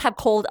Nationals have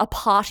called a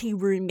party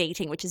room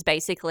meeting, which is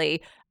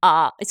basically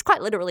it's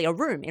quite literally a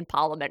room in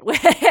Parliament where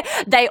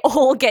they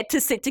all get to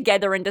sit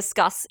together and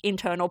discuss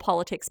internal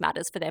politics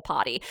matters for their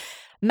party.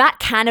 Matt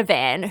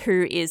Canavan,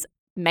 who is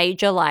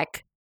major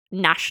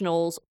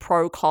Nationals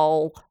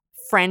pro-coal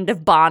friend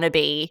of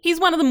Barnaby. He's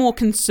one of the more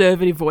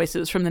conservative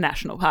voices from the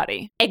National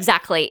Party.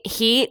 Exactly.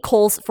 He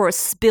calls for a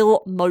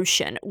spill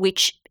motion,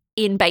 which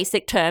in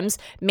basic terms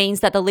means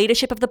that the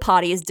leadership of the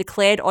party is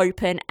declared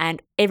open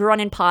and everyone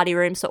in party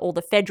room, so all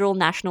the federal,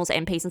 Nationals,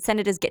 MPs and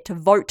senators get to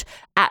vote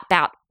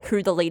about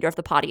who the leader of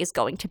the party is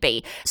going to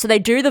be. So they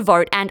do the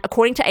vote, and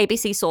according to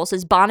ABC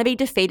sources, Barnaby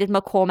defeated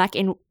McCormack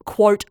in,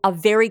 quote, a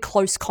very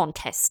close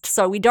contest.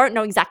 So we don't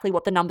know exactly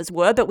what the numbers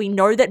were, but we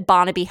know that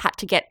Barnaby had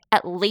to get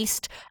at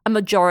least a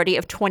majority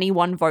of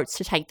 21 votes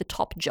to take the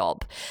top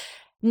job.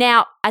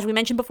 Now, as we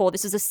mentioned before,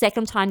 this is the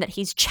second time that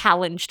he's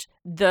challenged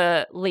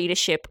the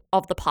leadership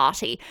of the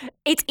party.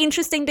 It's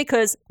interesting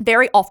because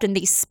very often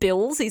these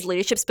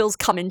leadership spills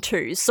come in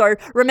twos. So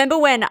remember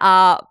when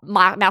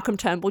Malcolm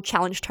Turnbull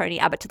challenged Tony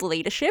Abbott to the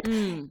leadership?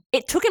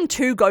 It took him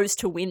 2 goes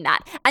to win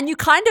that. And you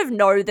kind of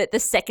know that the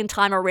second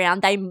time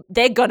around,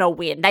 they're going to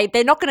win.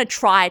 They're not going to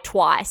try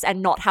twice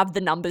and not have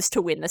the numbers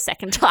to win the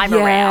second time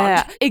around.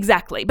 Yeah,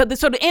 exactly. But the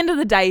sort of end of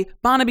the day,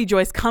 Barnaby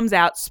Joyce comes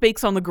out,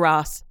 speaks on the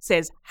grass,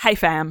 says, "Hey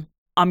fam,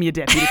 I'm your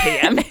deputy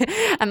PM."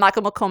 And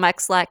Michael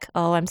McCormack's like,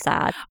 "Oh, I'm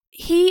sad."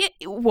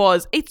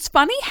 It's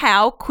funny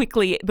how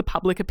quickly the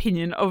public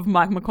opinion of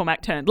Mike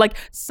McCormack turned. Like,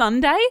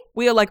 Sunday,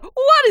 we are like,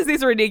 what is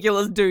this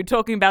ridiculous dude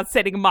talking about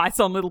setting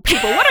mice on little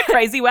people? What a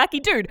crazy, wacky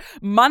dude.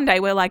 Monday,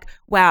 we're like,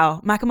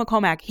 wow, Michael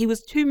McCormack, he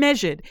was too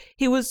measured.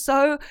 He was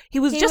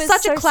just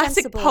such a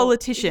classic sensible.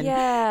 politician.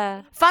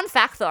 Yeah. Fun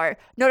fact, though,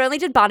 not only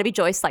did Barnaby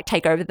Joyce, like,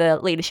 take over the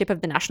leadership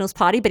of the Nationals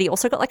Party, but he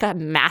also got, like, a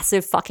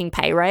massive fucking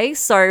pay raise.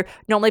 So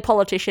normally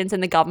politicians in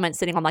the government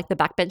sitting on, like, the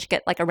backbench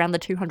get, like, around the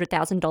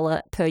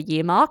 $200,000 per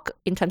year mark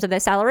in terms of their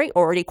salary,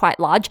 already quite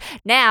large.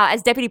 Now,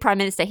 as Deputy Prime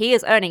Minister, he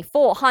is earning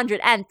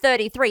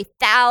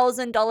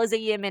 $433,000 a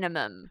year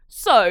minimum.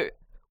 So,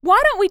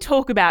 why don't we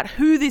talk about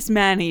who this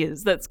man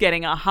is that's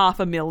getting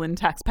 $500,000 in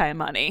taxpayer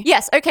money?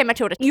 Yes, okay,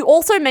 Matilda. You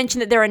also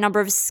mentioned that there are a number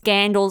of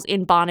scandals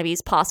in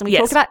Barnaby's past, and we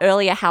talked about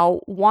earlier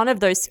how one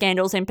of those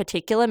scandals in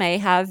particular may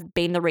have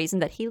been the reason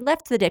that he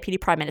left the Deputy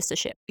Prime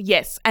Ministership.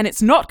 Yes, and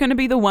it's not going to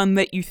be the one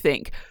that you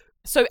think.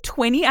 So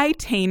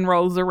 2018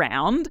 rolls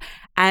around,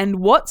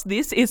 and what's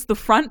this? It's the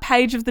front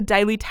page of the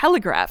Daily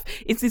Telegraph.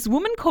 It's this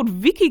woman called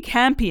Vicky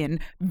Campion,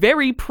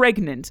 very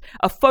pregnant,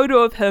 a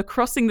photo of her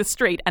crossing the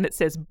street, and it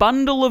says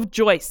Bundle of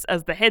Joyce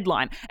as the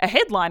headline. A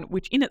headline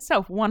which in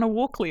itself won a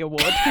Walkley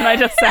Award, can I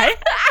just say?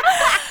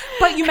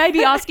 But you may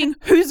be asking,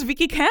 who's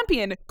Vicky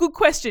Campion? Good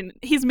question.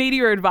 His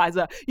media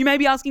advisor. You may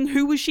be asking,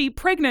 who was she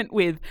pregnant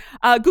with?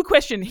 Good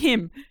question.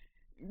 Him.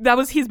 That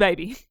was his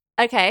baby.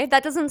 Okay,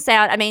 that doesn't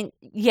sound, I mean,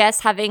 yes,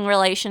 having a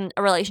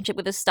relationship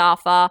with a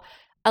staffer,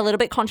 a little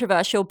bit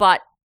controversial,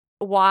 but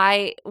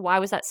why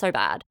was that so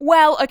bad?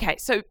 Well, okay,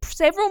 so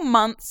several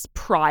months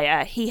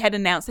prior, he had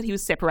announced that he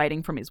was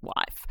separating from his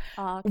wife.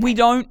 Okay. We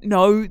don't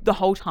know the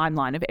whole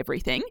timeline of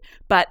everything,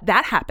 but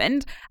that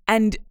happened.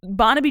 And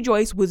Barnaby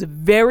Joyce was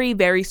very,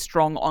 very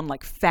strong on,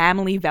 like,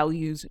 family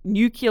values,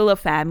 nuclear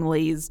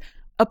families,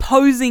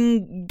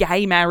 opposing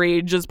gay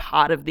marriage as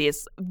part of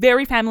this.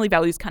 Very family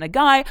values kind of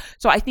guy.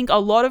 So I think a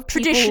lot of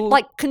people...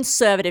 like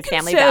conservative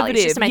family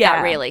values, just to make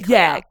that really clear.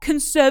 Yeah,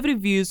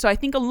 conservative views. So I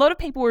think a lot of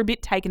people were a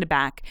bit taken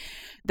aback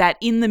that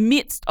in the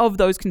midst of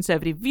those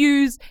conservative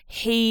views,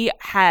 he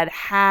had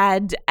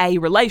a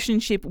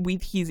relationship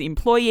with his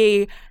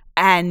employee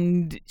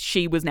and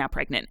she was now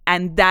pregnant.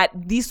 And that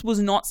this was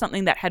not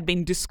something that had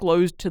been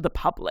disclosed to the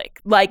public.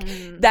 Like,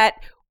 that...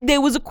 There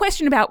was a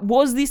question about,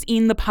 was this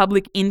in the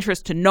public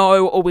interest to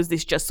know, or was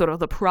this just sort of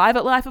the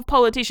private life of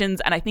politicians?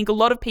 And I think a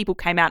lot of people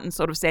came out and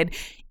sort of said,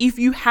 if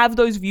you have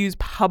those views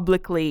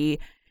publicly,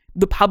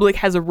 the public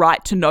has a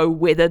right to know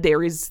whether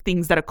there is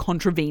things that are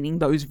contravening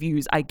those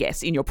views, I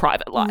guess, in your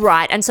private life.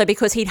 Right. And so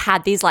because he'd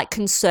had these, like,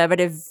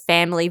 conservative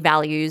family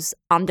values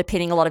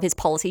underpinning a lot of his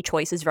policy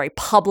choices very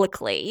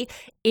publicly,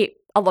 a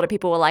lot of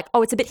people were like,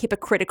 oh, it's a bit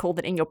hypocritical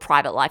that in your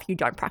private life you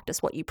don't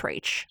practice what you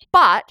preach.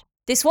 But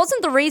this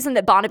wasn't the reason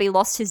that Barnaby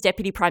lost his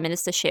deputy prime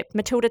ministership.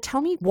 Matilda,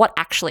 tell me what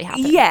actually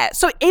happened. Yeah,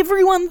 so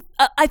everyone,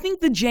 I think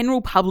the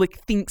general public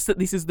thinks that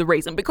this is the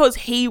reason because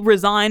he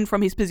resigned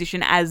from his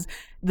position as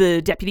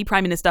the deputy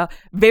prime minister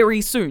very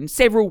soon,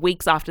 several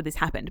weeks after this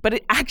happened. But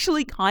it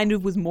actually kind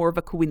of was more of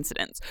a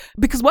coincidence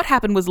because what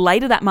happened was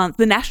later that month,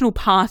 the National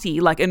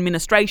Party, like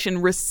administration,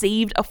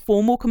 received a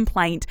formal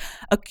complaint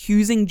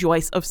accusing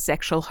Joyce of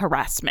sexual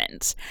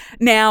harassment.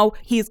 Now,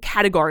 he has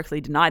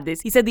categorically denied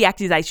this. He said the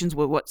accusations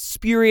were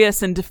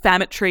spurious and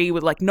defamatory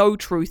with like no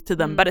truth to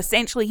them. But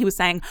essentially he was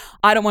saying,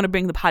 I don't want to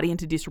bring the party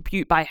into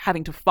disrepute by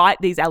having to fight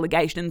these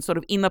allegations sort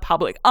of in the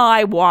public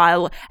eye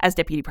while as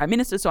deputy prime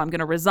minister. So I'm going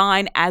to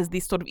resign as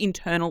this sort of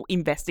internal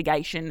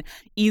investigation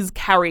is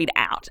carried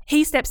out.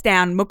 He steps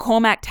down,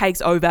 McCormack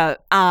takes over,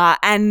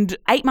 and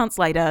 8 months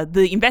later,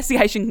 the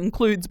investigation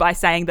concludes by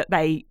saying that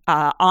they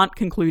aren't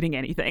concluding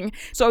anything.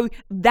 So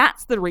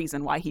that's the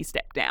reason why he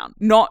stepped down.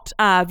 Not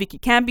Vicky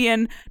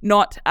Campion,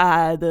 not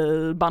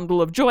the bundle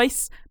of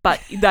Joyce,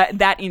 but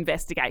that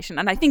investigation.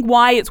 And I think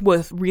why it's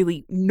worth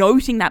really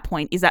noting that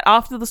point is that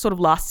after the sort of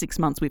last 6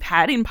 months we've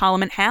had in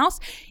Parliament House,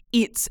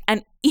 it's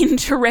an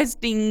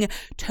interesting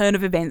turn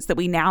of events that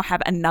we now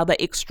have another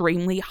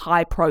extremely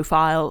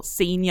high-profile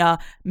senior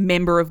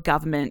member of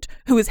government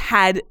who has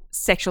had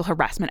sexual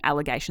harassment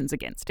allegations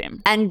against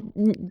him. And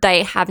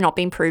they have not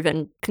been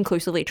proven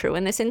conclusively true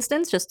in this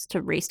instance, just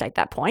to restate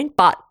that point.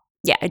 But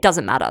yeah, it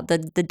doesn't matter.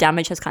 The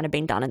damage has kind of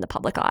been done in the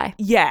public eye.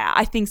 Yeah,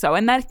 I think so.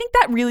 And I think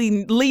that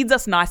really leads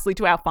us nicely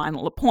to our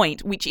final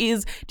point, which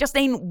is,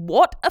 Justine,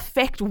 what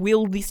effect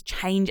will this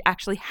change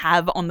actually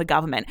have on the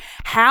government?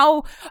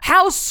 How's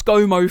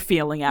ScoMo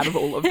feeling out of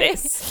all of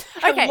this?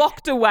 Okay.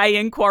 Locked away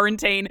in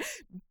quarantine,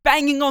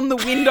 banging on the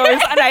windows,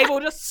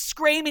 unable, just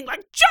screaming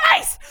like,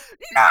 Joyce!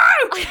 No!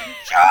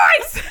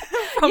 Joyce!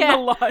 From the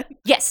line.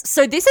 Yes,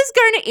 so this is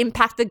going to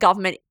impact the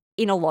government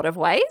in a lot of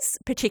ways,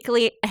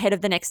 particularly ahead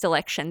of the next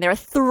election. There are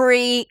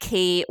 3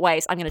 key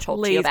ways I'm going to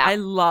talk to you about. I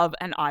love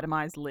an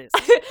itemized list.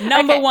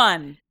 Number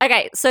 1.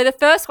 Okay, so the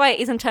first way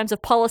is in terms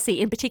of policy,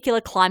 in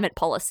particular climate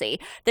policy.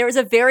 There is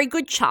a very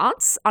good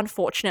chance,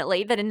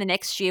 unfortunately, that in the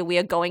next year we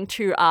are going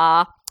to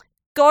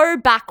go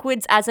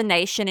backwards as a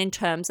nation in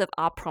terms of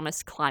our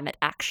promised climate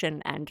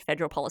action and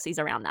federal policies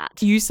around that.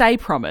 You say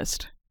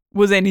promised.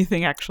 was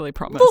anything actually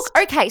promised? Look,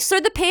 okay, so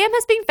the PM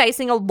has been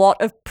facing a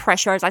lot of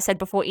pressure, as I said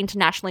before,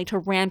 internationally to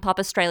ramp up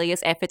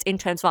Australia's efforts in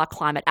terms of our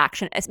climate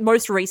action. As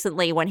most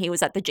recently, when he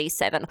was at the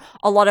G7,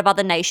 a lot of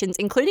other nations,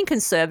 including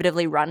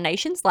conservatively run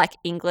nations like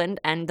England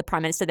and the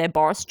Prime Minister there,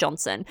 Boris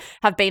Johnson,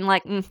 have been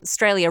like,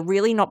 Australia,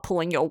 really not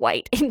pulling your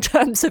weight in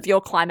terms of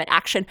your climate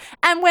action.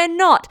 And we're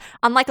not.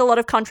 Unlike a lot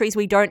of countries,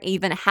 we don't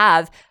even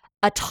have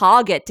a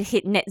target to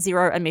hit net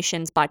zero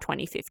emissions by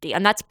 2050.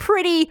 And that's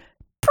pretty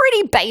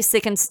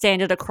basic and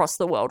standard across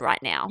the world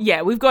right now.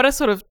 Yeah, we've got to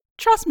sort of,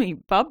 trust me,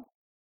 bub.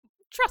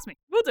 Trust me,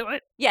 we'll do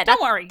it. Yeah, don't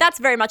worry. That's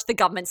very much the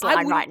government's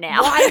line right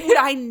now. Why would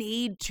I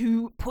need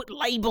to put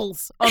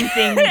labels on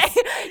things?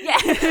 Yeah,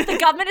 the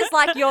government is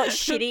like your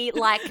shitty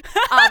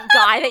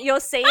guy that you're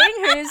seeing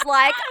who's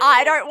like,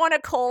 I don't want to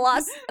call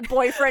us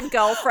boyfriend,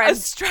 girlfriend.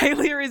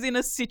 Australia is in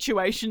a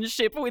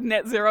situationship with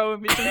net zero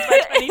emissions by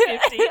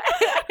 2050.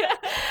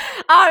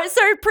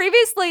 So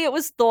previously it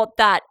was thought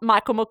that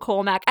Michael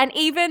McCormack and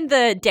even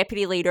the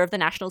deputy leader of the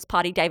Nationals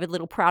Party, David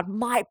Littleproud,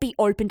 might be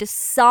open to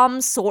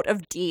some sort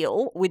of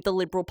deal with the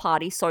Liberal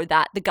Party so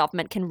that the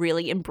government can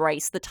really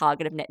embrace the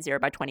target of net zero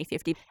by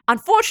 2050.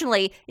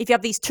 Unfortunately, if you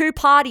have these two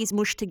parties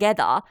mushed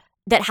together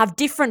that have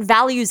different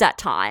values at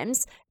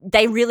times,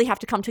 they really have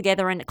to come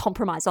together and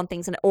compromise on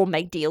things and or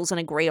make deals and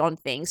agree on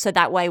things. So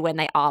that way, when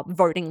they are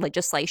voting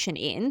legislation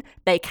in,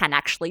 they can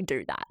actually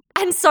do that.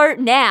 And so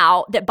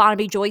now that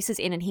Barnaby Joyce is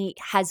in and he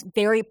has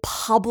very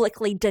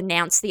publicly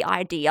denounced the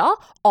idea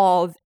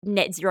of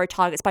net zero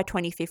targets by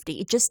 2050,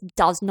 it just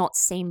does not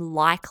seem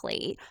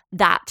likely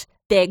that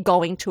they're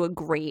going to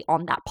agree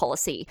on that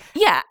policy.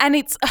 Yeah, and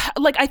it's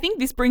like, I think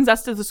this brings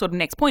us to the sort of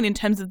next point in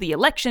terms of the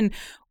election.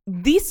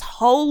 This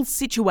whole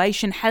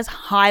situation has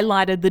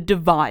highlighted the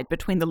divide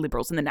between the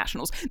Liberals and the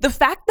Nationals. The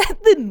fact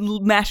that the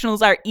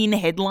Nationals are in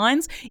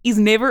headlines is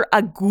never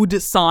a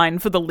good sign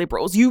for the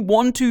Liberals. You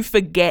want to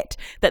forget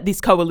that this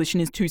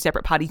coalition is two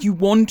separate parties. You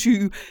want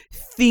to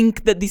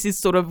think that this is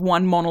sort of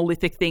one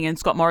monolithic thing and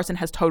Scott Morrison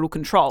has total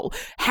control.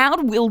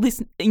 How will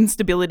this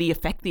instability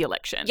affect the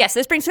election? Yes,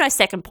 this brings me to my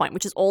second point,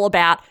 which is all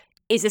about,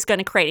 is this going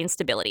to create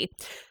instability?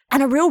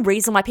 And a real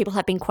reason why people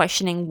have been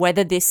questioning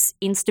whether this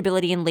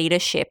instability in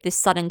leadership, this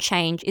sudden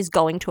change, is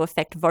going to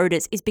affect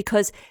voters is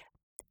because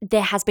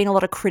there has been a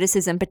lot of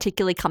criticism,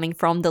 particularly coming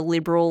from the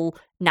Liberal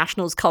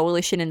Nationals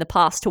coalition in the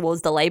past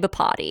towards the Labor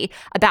Party,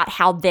 about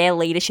how their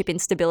leadership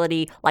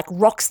instability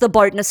rocks the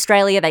boat in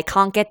Australia. They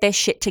can't get their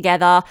shit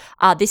together.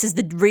 This is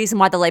the reason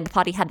why the Labor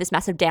Party had this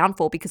massive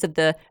downfall, because of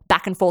the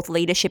back and forth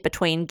leadership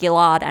between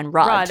Gillard and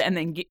Rudd. Rudd and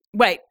then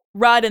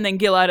Rudd and then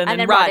Gillard and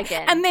then Rudd.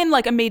 again. And then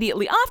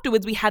immediately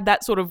afterwards we had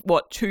that sort of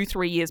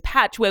 2-3 years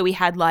patch where we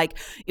had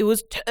it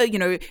was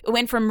it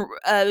went from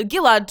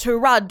Gillard to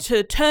Rudd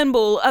to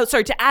Turnbull,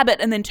 to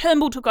Abbott, and then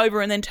Turnbull took over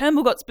and then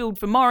Turnbull got spilled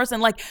for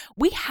Morrison.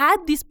 We had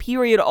this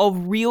period of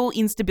real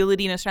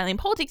instability in Australian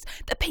politics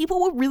that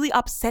people were really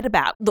upset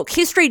about. Look,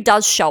 history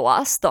does show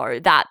us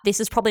though that this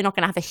is probably not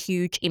going to have a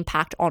huge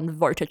impact on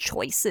voter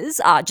choices,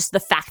 just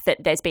the fact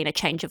that there's been a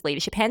change of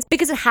leadership hands,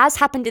 because it has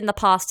happened in the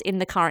past in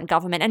the current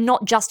government, and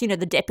not just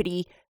the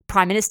deputy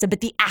prime minister, but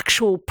the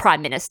actual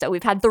prime minister.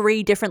 We've had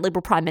 3 different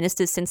Liberal prime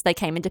ministers since they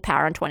came into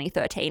power in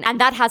 2013,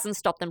 and that hasn't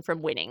stopped them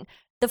from winning.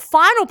 The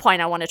final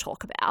point I want to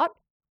talk about,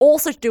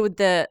 also to do with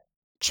the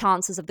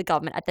chances of the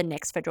government at the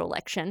next federal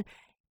election,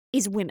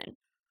 is women.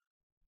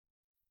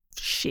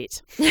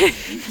 Shit.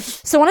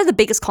 So one of the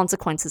biggest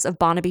consequences of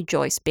Barnaby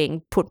Joyce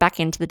being put back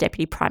into the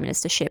deputy prime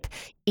ministership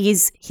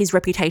is his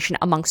reputation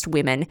amongst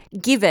women,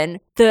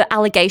 given the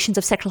allegations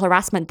of sexual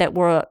harassment that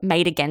were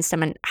made against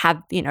him and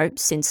have,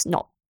 since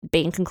not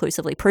being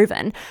conclusively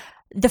proven.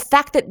 The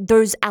fact that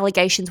those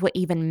allegations were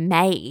even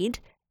made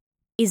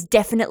is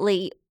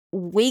definitely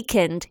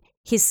weakened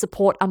his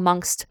support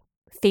amongst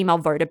female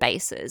voter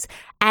bases.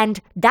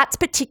 And that's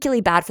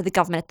particularly bad for the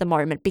government at the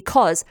moment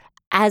because,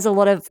 as a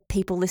lot of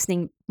people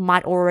listening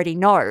might already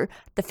know,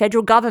 the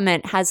federal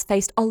government has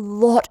faced a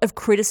lot of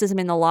criticism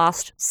in the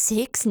last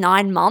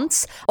 6-9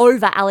 months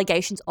over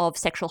allegations of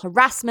sexual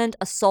harassment,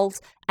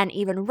 assault, and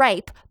even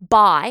rape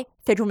by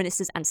federal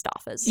ministers and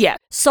staffers. Yeah.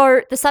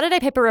 So the Saturday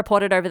paper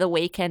reported over the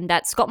weekend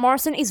that Scott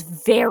Morrison is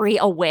very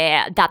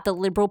aware that the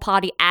Liberal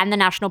Party and the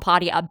National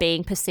Party are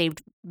being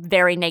perceived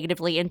very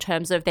negatively in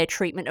terms of their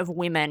treatment of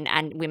women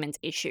and women's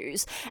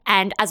issues.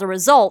 And as a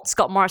result,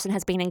 Scott Morrison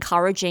has been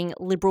encouraging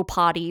Liberal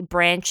Party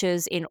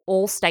branches in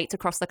all states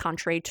across the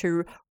country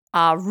to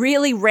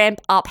really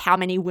ramp up how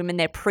many women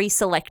they're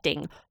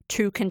pre-selecting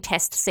to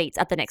contest seats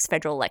at the next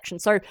federal election.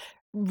 So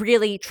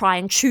really try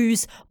and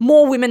choose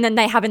more women than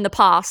they have in the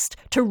past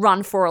to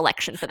run for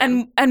election for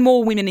them. And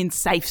more women in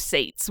safe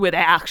seats where they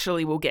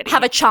actually will get in.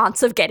 Have a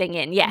chance of getting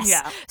in, yes.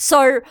 Yeah.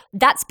 So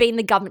that's been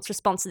the government's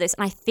response to this.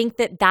 And I think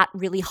that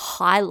really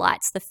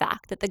highlights the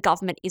fact that the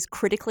government is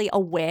critically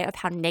aware of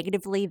how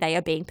negatively they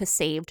are being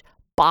perceived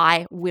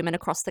by women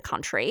across the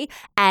country,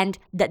 and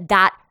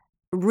that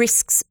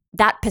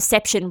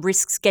perception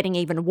risks getting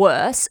even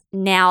worse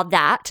now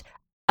that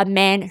a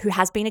man who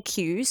has been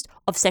accused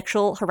of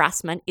sexual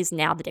harassment is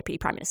now the Deputy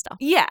Prime Minister.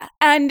 Yeah.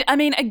 And I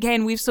mean,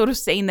 again, we've sort of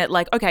seen that,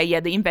 like, okay, yeah,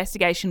 the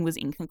investigation was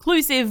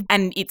inconclusive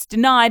and it's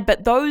denied,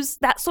 but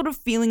that sort of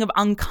feeling of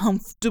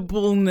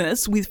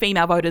uncomfortableness with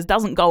female voters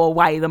doesn't go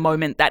away the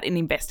moment that an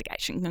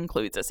investigation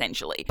concludes,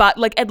 essentially. But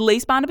like, at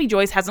least Barnaby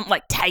Joyce hasn't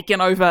like taken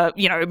over,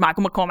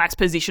 Michael McCormack's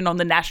position on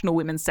the National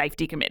Women's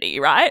Safety Committee,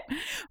 right?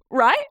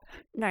 Right?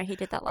 No, he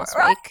did that last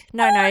week.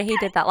 No, he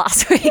did that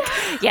last week.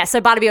 Yeah, so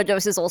Barnaby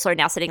Joyce is also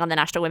now sitting on the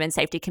National Women's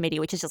Safety Committee,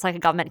 which is just like a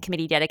government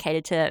committee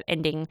dedicated to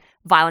ending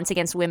violence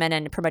against women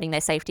and promoting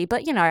their safety.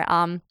 But,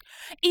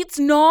 it's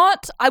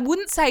not, I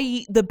wouldn't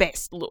say the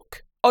best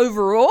look.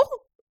 Overall,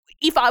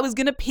 if I was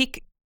going to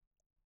pick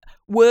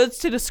words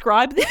to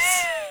describe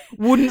this,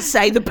 wouldn't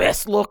say the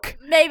best look.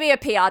 Maybe a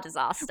PR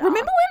disaster. Remember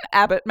when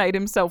Abbott made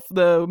himself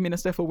the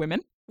Minister for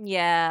Women?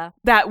 Yeah.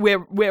 That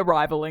we're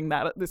rivaling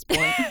that at this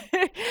point.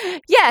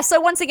 Yeah, so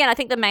once again, I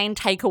think the main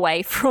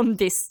takeaway from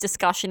this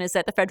discussion is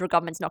that the federal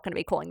government's not going to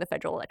be calling the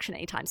federal election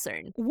anytime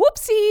soon.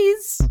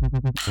 Whoopsies!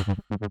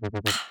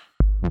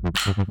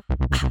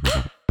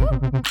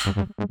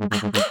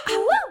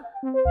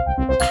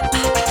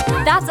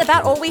 That's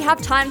about all we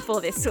have time for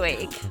this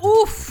week.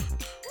 Oof!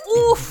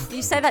 Oof!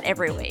 You say that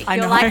every week. I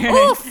You're know. like,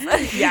 oof!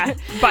 Yeah,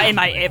 but am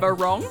I ever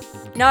wrong?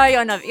 No,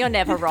 you're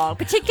never wrong.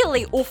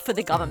 Particularly oof for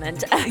the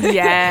government.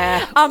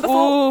 Yeah.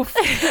 Oof.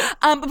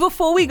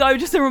 Before we go,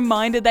 just a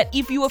reminder that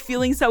if you are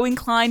feeling so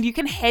inclined, you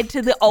can head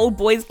to the Old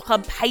Boys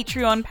Club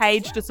Patreon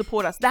page to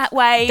support us that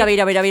way.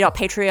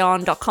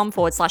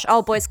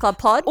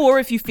 www.patreon.com/oldboysclubpod. Or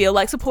if you feel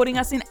like supporting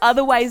us in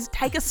other ways,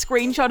 take a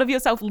screenshot of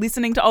yourself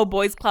listening to Old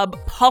Boys Club,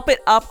 pop it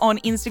up on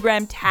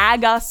Instagram,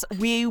 tag us.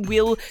 We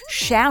will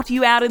shout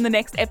you out in the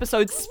next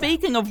episode.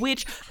 Speaking of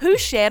which, who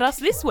shared us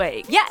this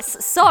week?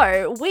 Yes,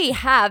 so we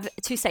have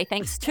to say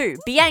thanks to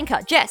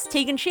Bianca, Jess,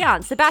 Tegan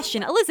Shian,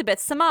 Sebastian,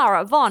 Elizabeth,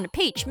 Samara, Von,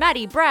 Peach,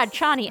 Maddie, Brad,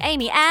 Chani,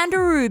 Amy, and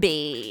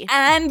Ruby.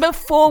 And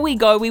before we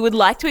go, we would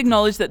like to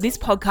acknowledge that this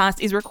podcast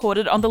is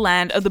recorded on the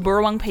land of the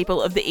Burrawang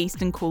people of the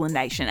Eastern Kulin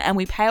Nation, and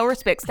we pay our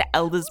respects to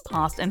elders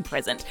past and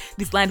present.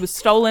 This land was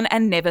stolen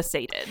and never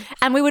ceded.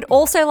 And we would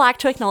also like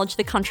to acknowledge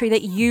the country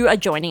that you are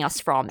joining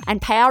us from,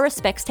 and pay our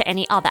respects to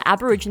any other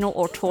Aboriginal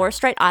or Torres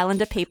Strait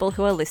Islander people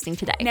who are listening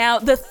today. Now,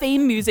 the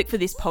theme music for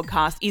this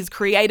podcast is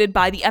created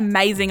by the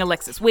amazing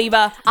Alexis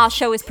Weaver. Our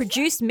show is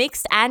produced,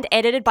 mixed, and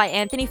edited by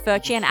Anthony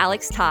Furchi and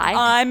Alex Ty.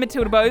 I'm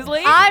Matilda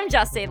Bosley. I'm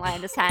Justine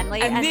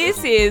Landis-Hanley. And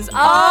this is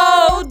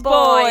Old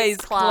Boys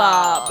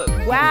Club.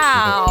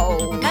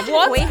 Wow. Imagine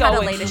What's if we had a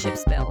going- leadership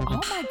spill.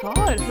 Oh my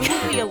God, who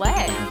would we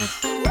elect?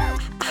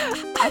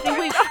 I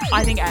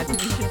think Anthony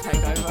should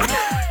take over.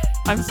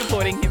 I'm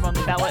supporting him on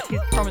the ballot.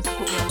 He's promised to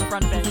put me on the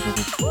front bench.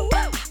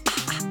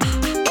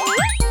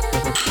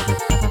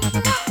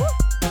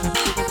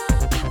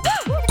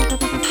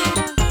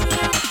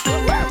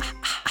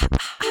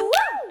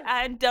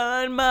 I've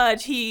done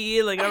much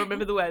healing. I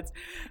remember the words.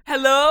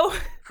 Hello?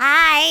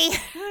 Hi.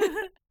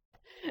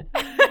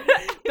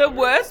 The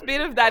worst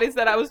bit of that is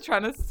that I was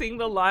trying to sing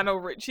the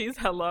Lionel Richie's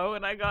Hello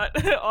and I got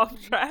off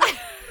track.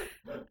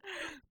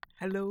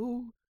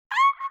 Hello?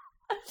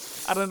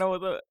 I don't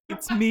know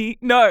it's me.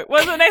 No,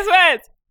 what's the next words?